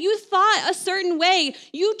way. You thought a certain way.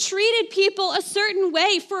 You treated people a certain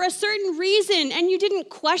way for a certain reason, and you didn't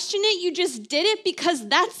question it. You just did it because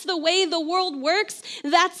that's the way the world works.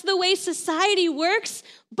 That's the way society works.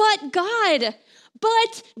 But God,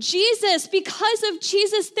 but Jesus, because of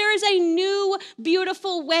Jesus, there is a new,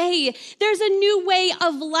 beautiful way. There's a new way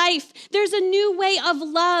of life. There's a new way of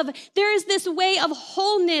love. There is this way of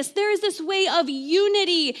wholeness. There is this way of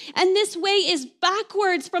unity. And this way is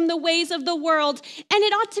backwards from the ways of the world. And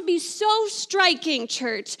it ought to be so striking,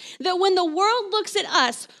 church, that when the world looks at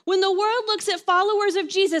us, when the world looks at followers of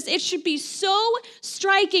Jesus, it should be so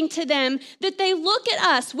striking to them that they look at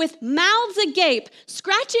us with mouths agape,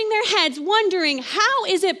 scratching their heads, wondering, how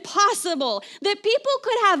is it possible that people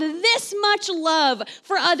could have this much love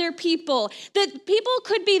for other people, that people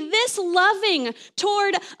could be this loving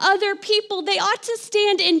toward other people? They ought to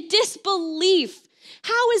stand in disbelief.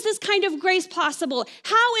 How is this kind of grace possible?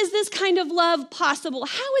 How is this kind of love possible?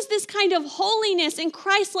 How is this kind of holiness and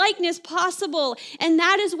Christ-likeness possible? And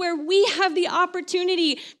that is where we have the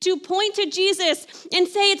opportunity to point to Jesus and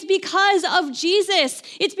say, it's because of Jesus.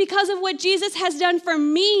 It's because of what Jesus has done for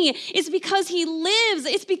me. It's because he lives.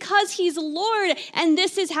 It's because he's Lord. And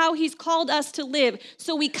this is how he's called us to live.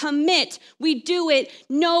 So we commit. We do it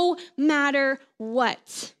no matter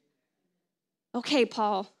what. Okay,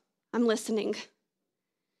 Paul, I'm listening.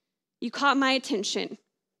 You caught my attention.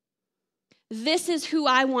 This is who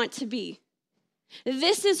I want to be.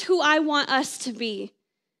 This is who I want us to be.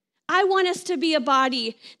 I want us to be a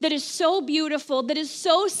body that is so beautiful, that is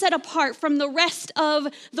so set apart from the rest of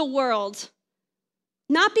the world.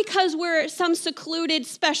 Not because we're some secluded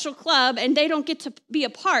special club and they don't get to be a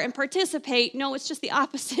part and participate. No, it's just the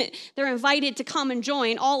opposite. They're invited to come and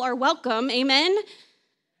join. All are welcome. Amen?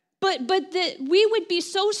 But that we would be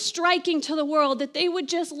so striking to the world that they would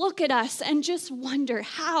just look at us and just wonder,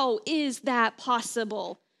 how is that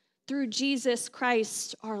possible? Through Jesus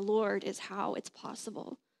Christ, our Lord, is how it's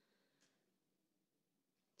possible.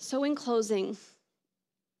 So in closing,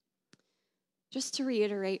 just to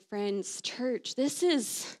reiterate, friends, church, this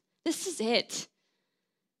is it.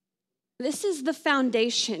 This is the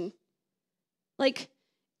foundation. Like,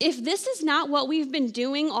 if this is not what we've been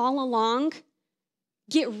doing all along,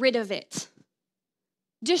 get rid of it.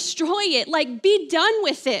 Destroy it. Like, be done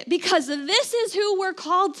with it, because this is who we're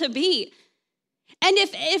called to be. And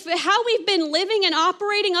if how we've been living and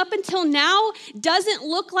operating up until now doesn't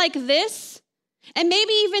look like this, and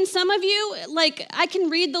maybe even some of you, like, I can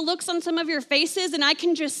read the looks on some of your faces and I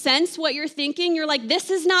can just sense what you're thinking. You're like, this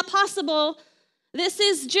is not possible. This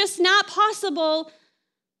is just not possible.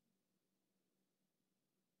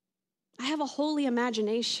 I have a holy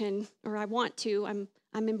imagination, or I want to. I'm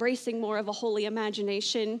embracing more of a holy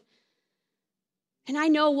imagination. And I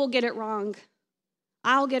know we'll get it wrong.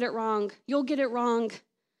 I'll get it wrong. You'll get it wrong.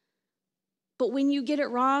 But when you get it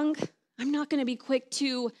wrong, I'm not going to be quick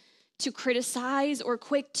to criticize or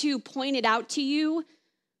quick to point it out to you.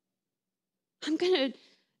 I'm going to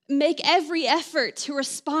make every effort to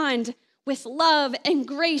respond with love and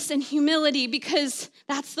grace and humility, because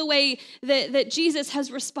that's the way that Jesus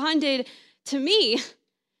has responded to me.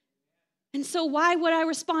 And so why would I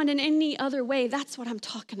respond in any other way? That's what I'm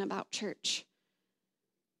talking about, church.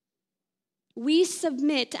 We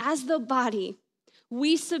submit as the body.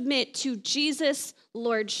 We submit to Jesus'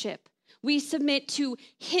 lordship. We submit to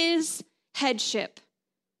his headship.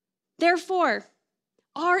 Therefore,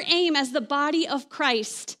 our aim as the body of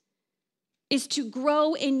Christ is to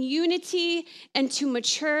grow in unity and to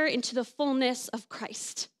mature into the fullness of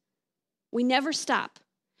Christ. We never stop.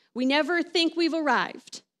 We never think we've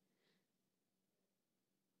arrived.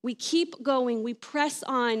 We keep going. We press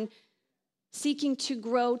on, seeking to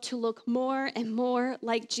grow to look more and more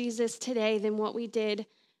like Jesus today than what we did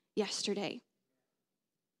yesterday.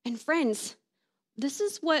 And friends, this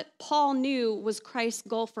is what Paul knew was Christ's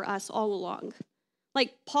goal for us all along.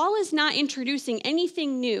 Like, Paul is not introducing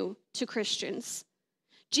anything new to Christians.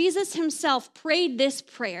 Jesus himself prayed this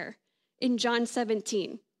prayer in John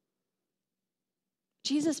 17.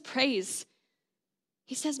 Jesus prays.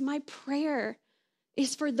 He says, my prayer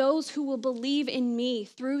is for those who will believe in me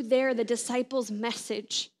through the disciples'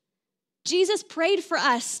 message. Jesus prayed for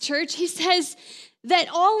us, church. He says that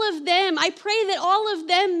I pray that all of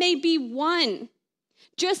them may be one,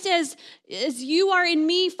 just as you are in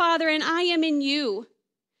me, Father, and I am in you.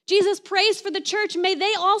 Jesus prays for the church. May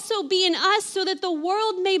they also be in us so that the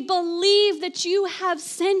world may believe that you have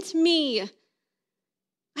sent me.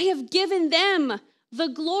 I have given them the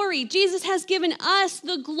glory. Jesus has given us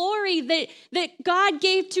the glory that God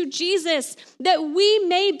gave to Jesus, that we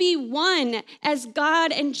may be one as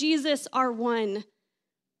God and Jesus are one.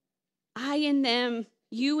 I and them,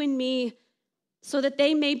 you and me, so that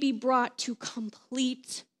they may be brought to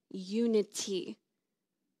complete unity.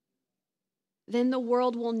 Then the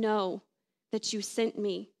world will know that you sent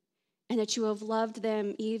me and that you have loved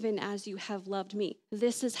them even as you have loved me.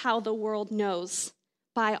 This is how the world knows,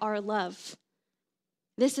 by our love.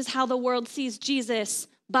 This is how the world sees Jesus,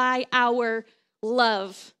 by our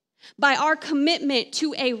love, by our commitment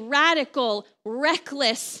to a radical,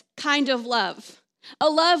 reckless kind of love. A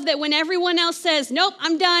love that when everyone else says, nope,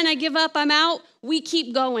 I'm done, I give up, I'm out, we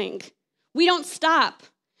keep going. We don't stop.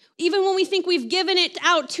 Even when we think we've given it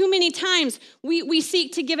out too many times, we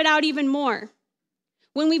seek to give it out even more.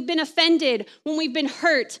 When we've been offended, when we've been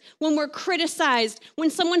hurt, when we're criticized,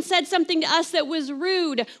 when someone said something to us that was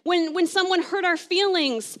rude, when someone hurt our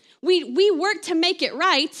feelings, we work to make it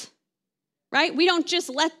right? We don't just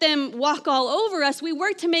let them walk all over us. We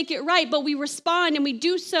work to make it right, but we respond and we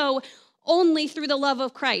do so only through the love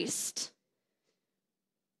of Christ.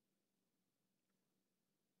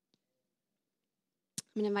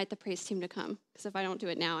 I'm going to invite the praise team to come, because if I don't do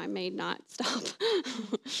it now, I may not stop.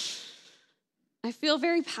 I feel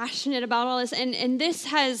very passionate about all this, and this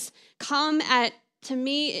has come at, to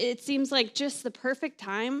me, it seems like just the perfect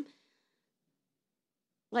time.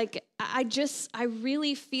 Like, I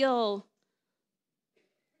really feel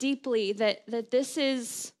deeply that this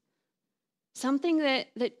is something that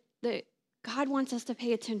God wants us to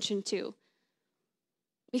pay attention to.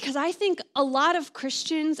 Because I think a lot of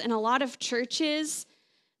Christians and a lot of churches,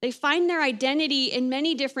 they find their identity in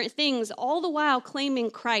many different things, all the while claiming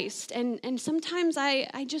Christ. And sometimes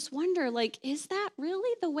I just wonder, like, is that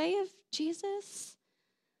really the way of Jesus?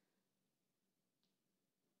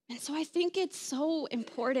 And so I think it's so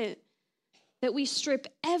important that we strip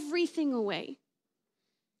everything away,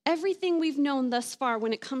 everything we've known thus far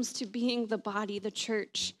when it comes to being the body, the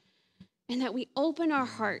church, and that we open our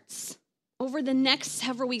hearts over the next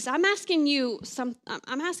several weeks. I'm asking you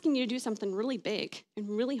to do something really big and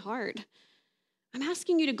really hard. I'm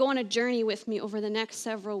asking you to go on a journey with me over the next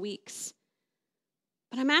several weeks.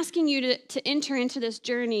 But I'm asking you to enter into this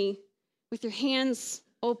journey with your hands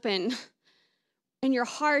open and your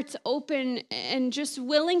heart open and just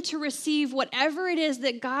willing to receive whatever it is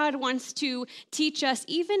that God wants to teach us,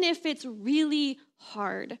 even if it's really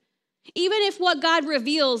hard. Even if what God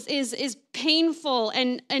reveals is painful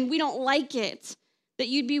and we don't like it, that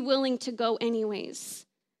you'd be willing to go anyways.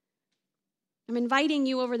 I'm inviting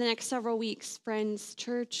you over the next several weeks, friends,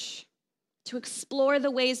 church, to explore the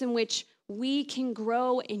ways in which we can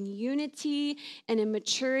grow in unity and in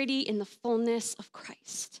maturity in the fullness of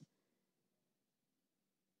Christ.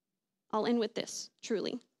 I'll end with this,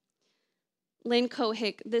 truly. Lynn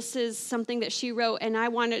Cohick, this is something that she wrote, and I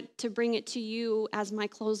wanted to bring it to you as my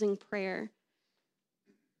closing prayer.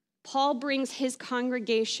 Paul brings his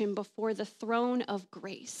congregation before the throne of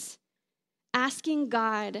grace, asking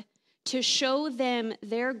God to show them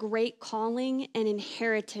their great calling and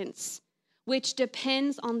inheritance, which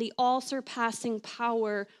depends on the all-surpassing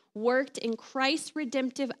power worked in Christ's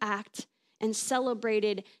redemptive act and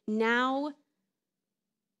celebrated now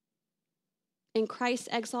in Christ's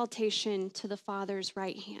exaltation to the Father's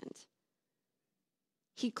right hand.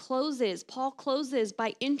 Paul closes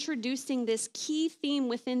by introducing this key theme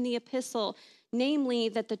within the epistle, namely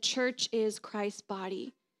that the church is Christ's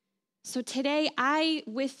body. So today, I,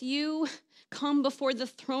 with you, come before the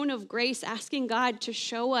throne of grace, asking God to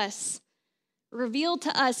show us, reveal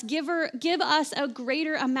to us, give us a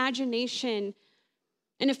greater imagination.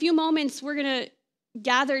 In a few moments, we're going to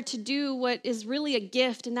gather to do what is really a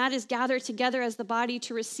gift, and that is gather together as the body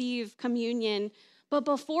to receive communion. But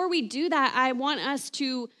before we do that, I want us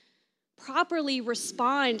to properly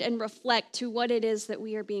respond and reflect to what it is that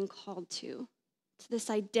we are being called to this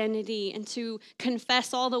identity, and to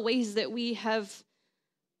confess all the ways that we have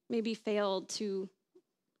maybe failed to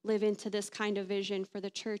live into this kind of vision for the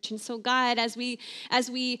church. And so, God, as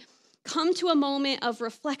we come to a moment of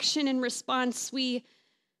reflection and response, we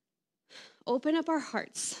open up our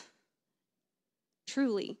hearts,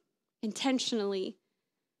 truly, intentionally.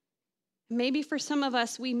 Maybe for some of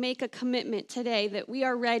us, we make a commitment today that we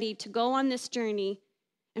are ready to go on this journey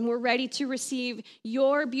And we're ready to receive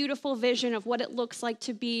your beautiful vision of what it looks like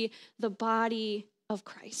to be the body of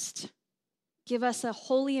Christ. Give us a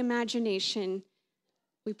holy imagination.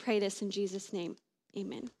 We pray this in Jesus' name.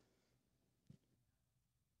 Amen.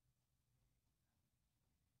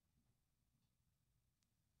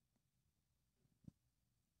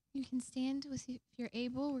 You can stand if you're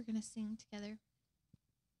able. We're going to sing together.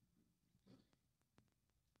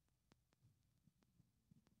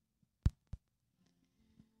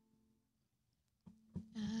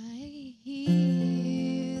 I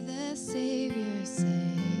hear the Savior say,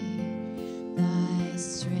 thy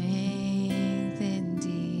strength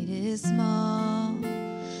indeed is small.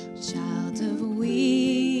 Child of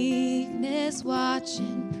weakness, watch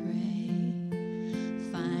and pray.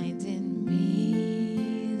 Find in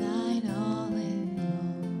me thine all in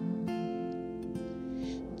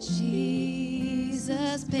all.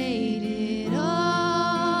 Jesus paid it all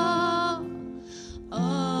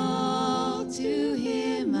to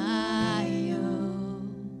him I owe.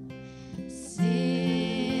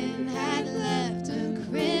 Sin had left a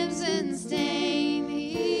crimson stain,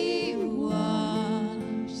 he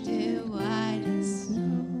washed it white as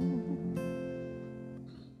snow.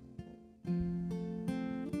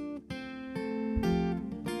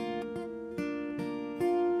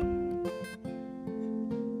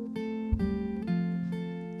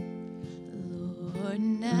 Lord,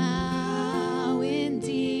 now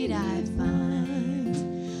indeed I find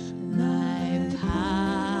thy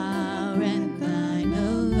power and thine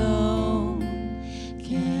alone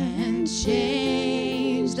can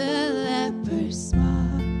change the leper's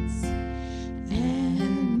spots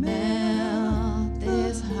and melt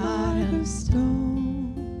this heart of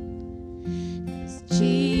stone. 'Cause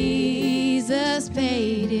Jesus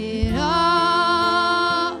paid it all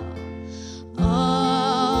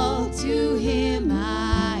to him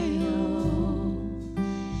I owe.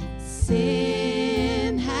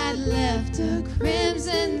 Sin had left a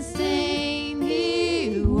crimson stain,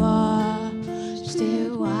 he washed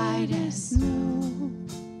it white as snow.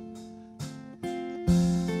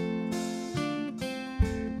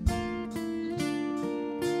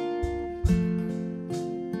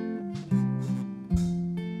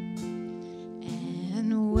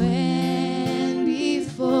 And when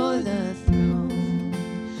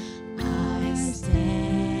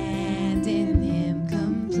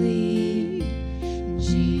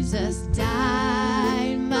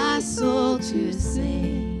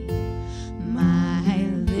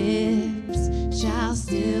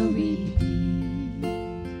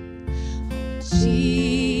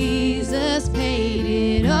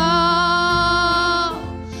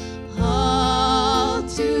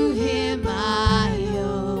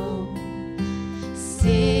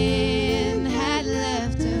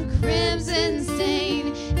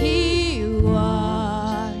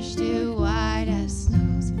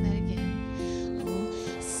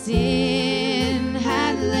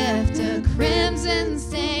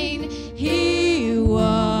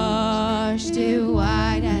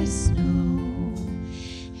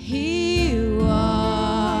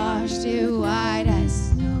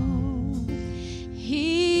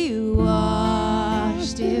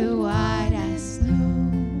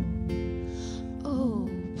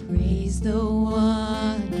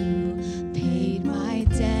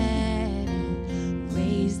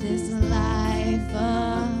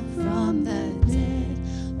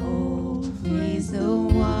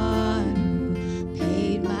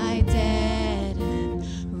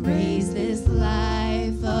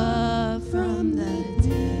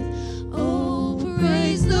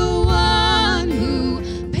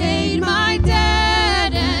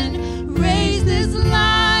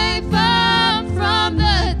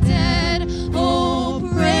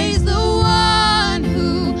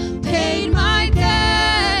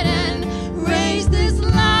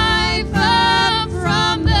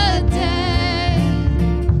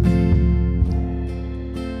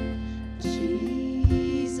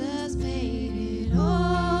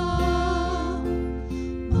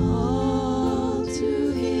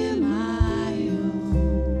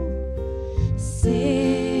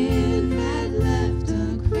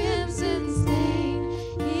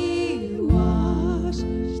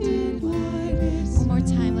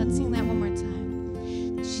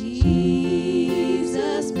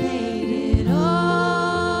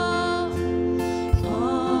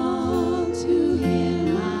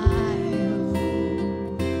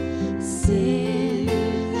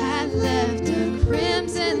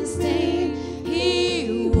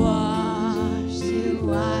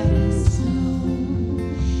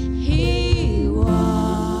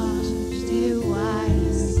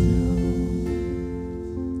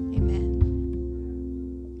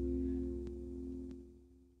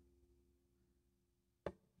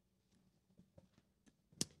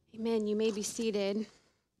Amen. You may be seated.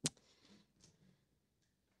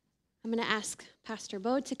 I'm going to ask Pastor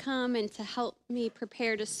Bo to come and to help me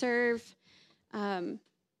prepare to serve.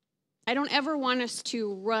 I don't ever want us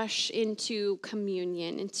to rush into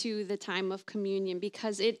communion, into the time of communion,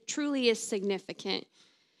 because it truly is significant.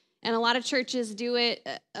 And a lot of churches do it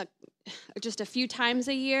just a few times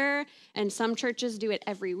a year, and some churches do it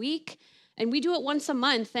every week. And we do it once a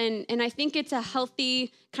month, and I think it's a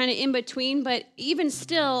healthy kind of in-between, but even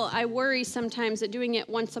still, I worry sometimes that doing it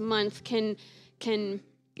once a month can,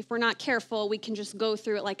 if we're not careful, we can just go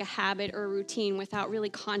through it like a habit or a routine without really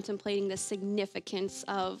contemplating the significance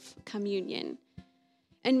of communion.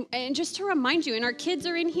 And just to remind you, and our kids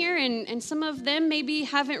are in here, and some of them maybe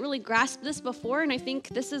haven't really grasped this before, and I think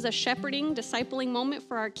this is a shepherding, discipling moment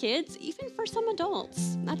for our kids, even for some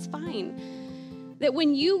adults. That's fine. That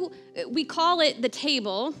when we call it the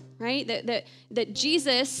table, right? That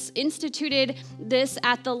Jesus instituted this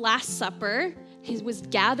at the Last Supper. He was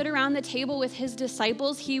gathered around the table with his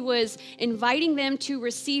disciples. He was inviting them to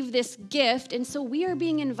receive this gift. And so we are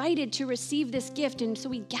being invited to receive this gift. And so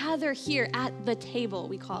we gather here at the table,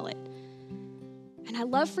 we call it. And I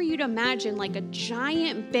love for you to imagine like a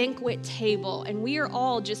giant banquet table. And we are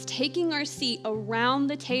all just taking our seat around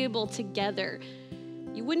the table together.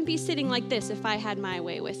 You wouldn't be sitting like this if I had my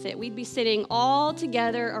way with it. We'd be sitting all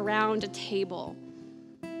together around a table.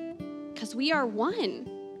 Because we are one.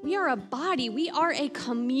 We are a body. We are a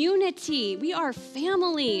community. We are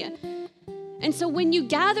family. And so when you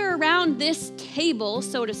gather around this table,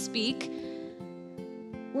 so to speak,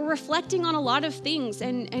 we're reflecting on a lot of things.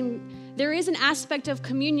 And there is an aspect of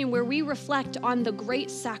communion where we reflect on the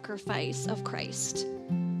great sacrifice of Christ.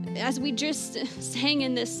 As we just sang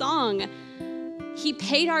in this song, he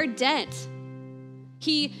paid our debt.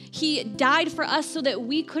 He died for us so that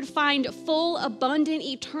we could find full, abundant,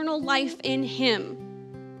 eternal life in him.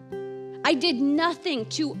 I did nothing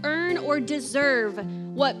to earn or deserve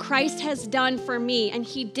what Christ has done for me, and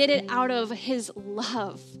he did it out of his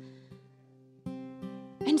love.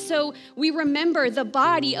 And so we remember the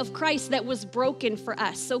body of Christ that was broken for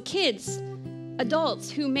us. So kids,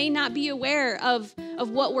 adults who may not be aware of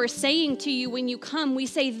what we're saying to you when you come, we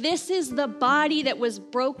say, this is the body that was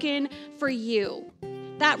broken for you.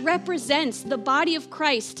 That represents the body of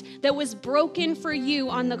Christ that was broken for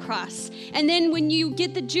you on the cross. And then when you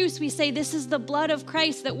get the juice, we say, this is the blood of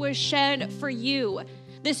Christ that was shed for you.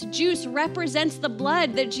 This juice represents the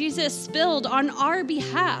blood that Jesus spilled on our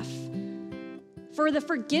behalf for the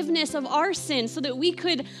forgiveness of our sins so that we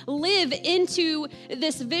could live into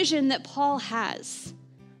this vision that Paul has.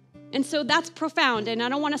 And so that's profound, and I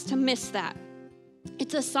don't want us to miss that.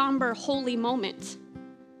 It's a somber, holy moment.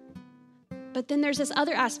 But then there's this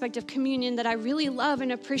other aspect of communion that I really love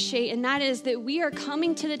and appreciate, and that is that we are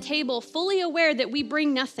coming to the table fully aware that we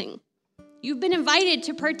bring nothing. You've been invited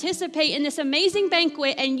to participate in this amazing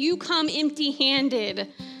banquet, and you come empty-handed.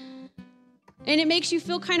 And it makes you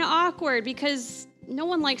feel kind of awkward because no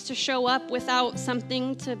one likes to show up without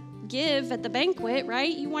something to give at the banquet,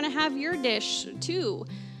 right? You want to have your dish too.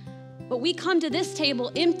 But we come to this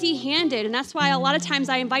table empty-handed, and that's why a lot of times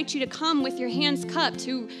I invite you to come with your hands cupped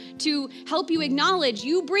to help you acknowledge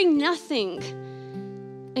you bring nothing,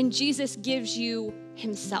 and Jesus gives you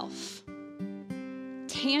himself.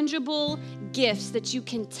 Tangible gifts that you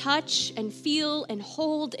can touch and feel and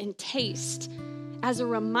hold and taste as a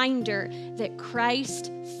reminder that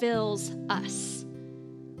Christ fills us.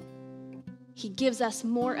 He gives us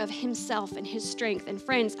more of himself and his strength. And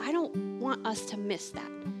friends, I don't want us to miss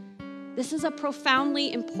that. This is a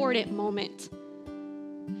profoundly important moment.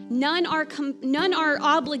 None are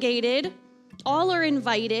obligated. All are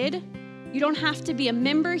invited. You don't have to be a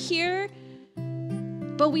member here.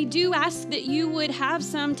 But we do ask that you would have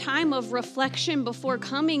some time of reflection before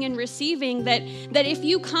coming and receiving, that if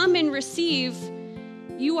you come and receive,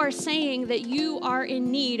 you are saying that you are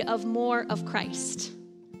in need of more of Christ.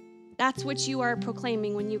 That's what you are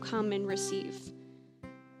proclaiming when you come and receive.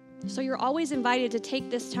 So you're always invited to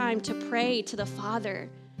take this time to pray to the Father.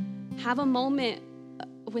 Have a moment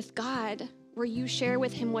with God where you share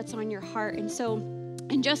with him what's on your heart. And so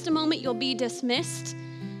in just a moment, you'll be dismissed.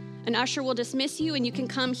 An usher will dismiss you, and you can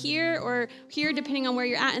come here or here, depending on where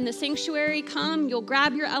you're at in the sanctuary. Come, you'll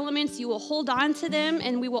grab your elements, you will hold on to them,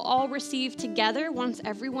 and we will all receive together once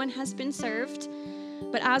everyone has been served.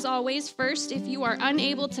 But as always, first, if you are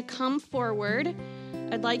unable to come forward,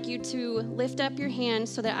 I'd like you to lift up your hand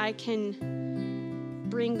so that I can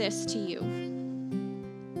bring this to you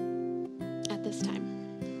at this time.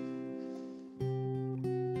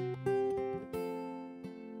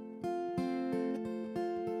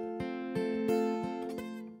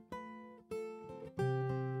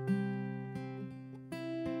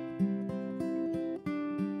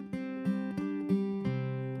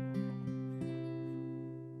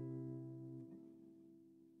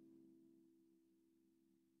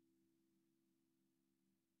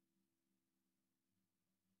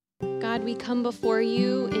 God, we come before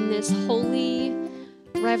you in this holy,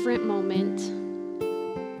 reverent moment.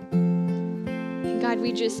 And God,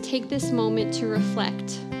 we just take this moment to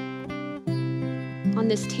reflect on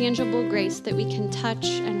this tangible grace that we can touch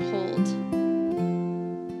and hold.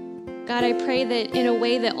 God, I pray that in a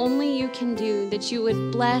way that only you can do, that you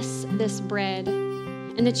would bless this bread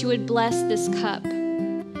and that you would bless this cup.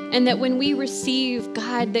 And that when we receive,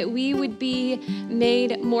 God, that we would be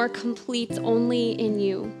made more complete only in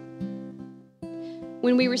you.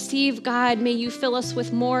 When we receive, God, may you fill us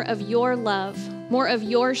with more of your love, more of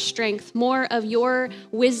your strength, more of your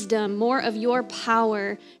wisdom, more of your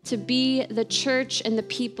power to be the church and the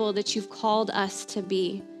people that you've called us to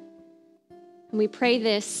be. And we pray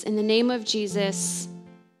this in the name of Jesus,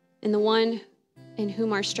 in the one in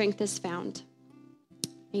whom our strength is found.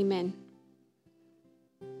 Amen.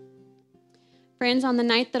 Friends, on the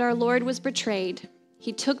night that our Lord was betrayed,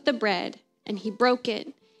 he took the bread and he broke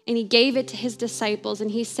it and he gave it to his disciples and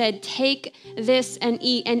he said, "Take this and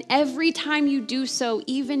eat. And every time you do so,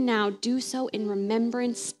 even now, do so in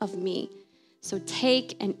remembrance of me." So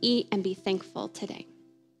take and eat and be thankful today.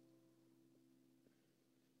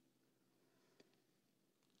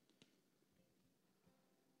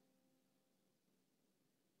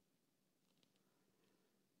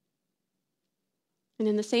 And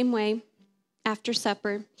in the same way, after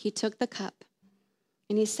supper, he took the cup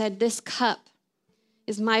and he said, "This cup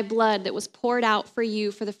is my blood that was poured out for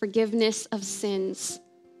you for the forgiveness of sins.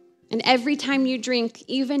 And every time you drink,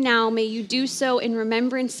 even now, may you do so in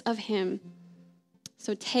remembrance of him.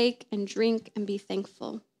 So take and drink and be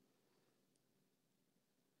thankful."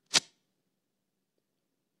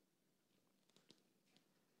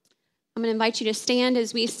 I'm going to invite you to stand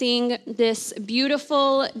as we sing this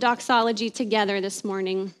beautiful doxology together this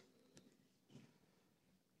morning.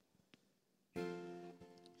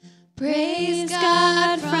 Praise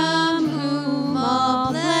God from whom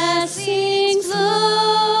all blessings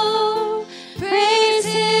flow. Praise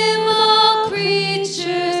him, all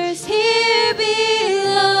creatures here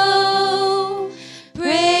below.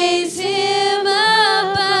 Praise him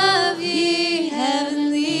above, ye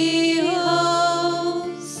heavenly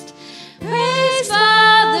host. Praise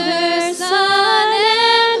Father, Son,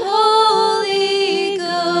 and Holy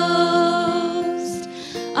Ghost.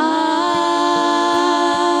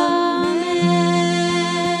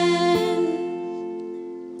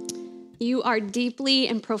 You are deeply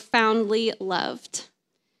and profoundly loved.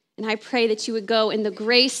 And I pray that you would go in the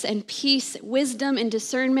grace and peace, wisdom and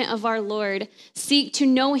discernment of our Lord. Seek to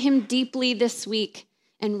know him deeply this week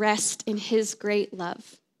and rest in his great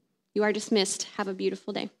love. You are dismissed. Have a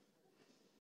beautiful day.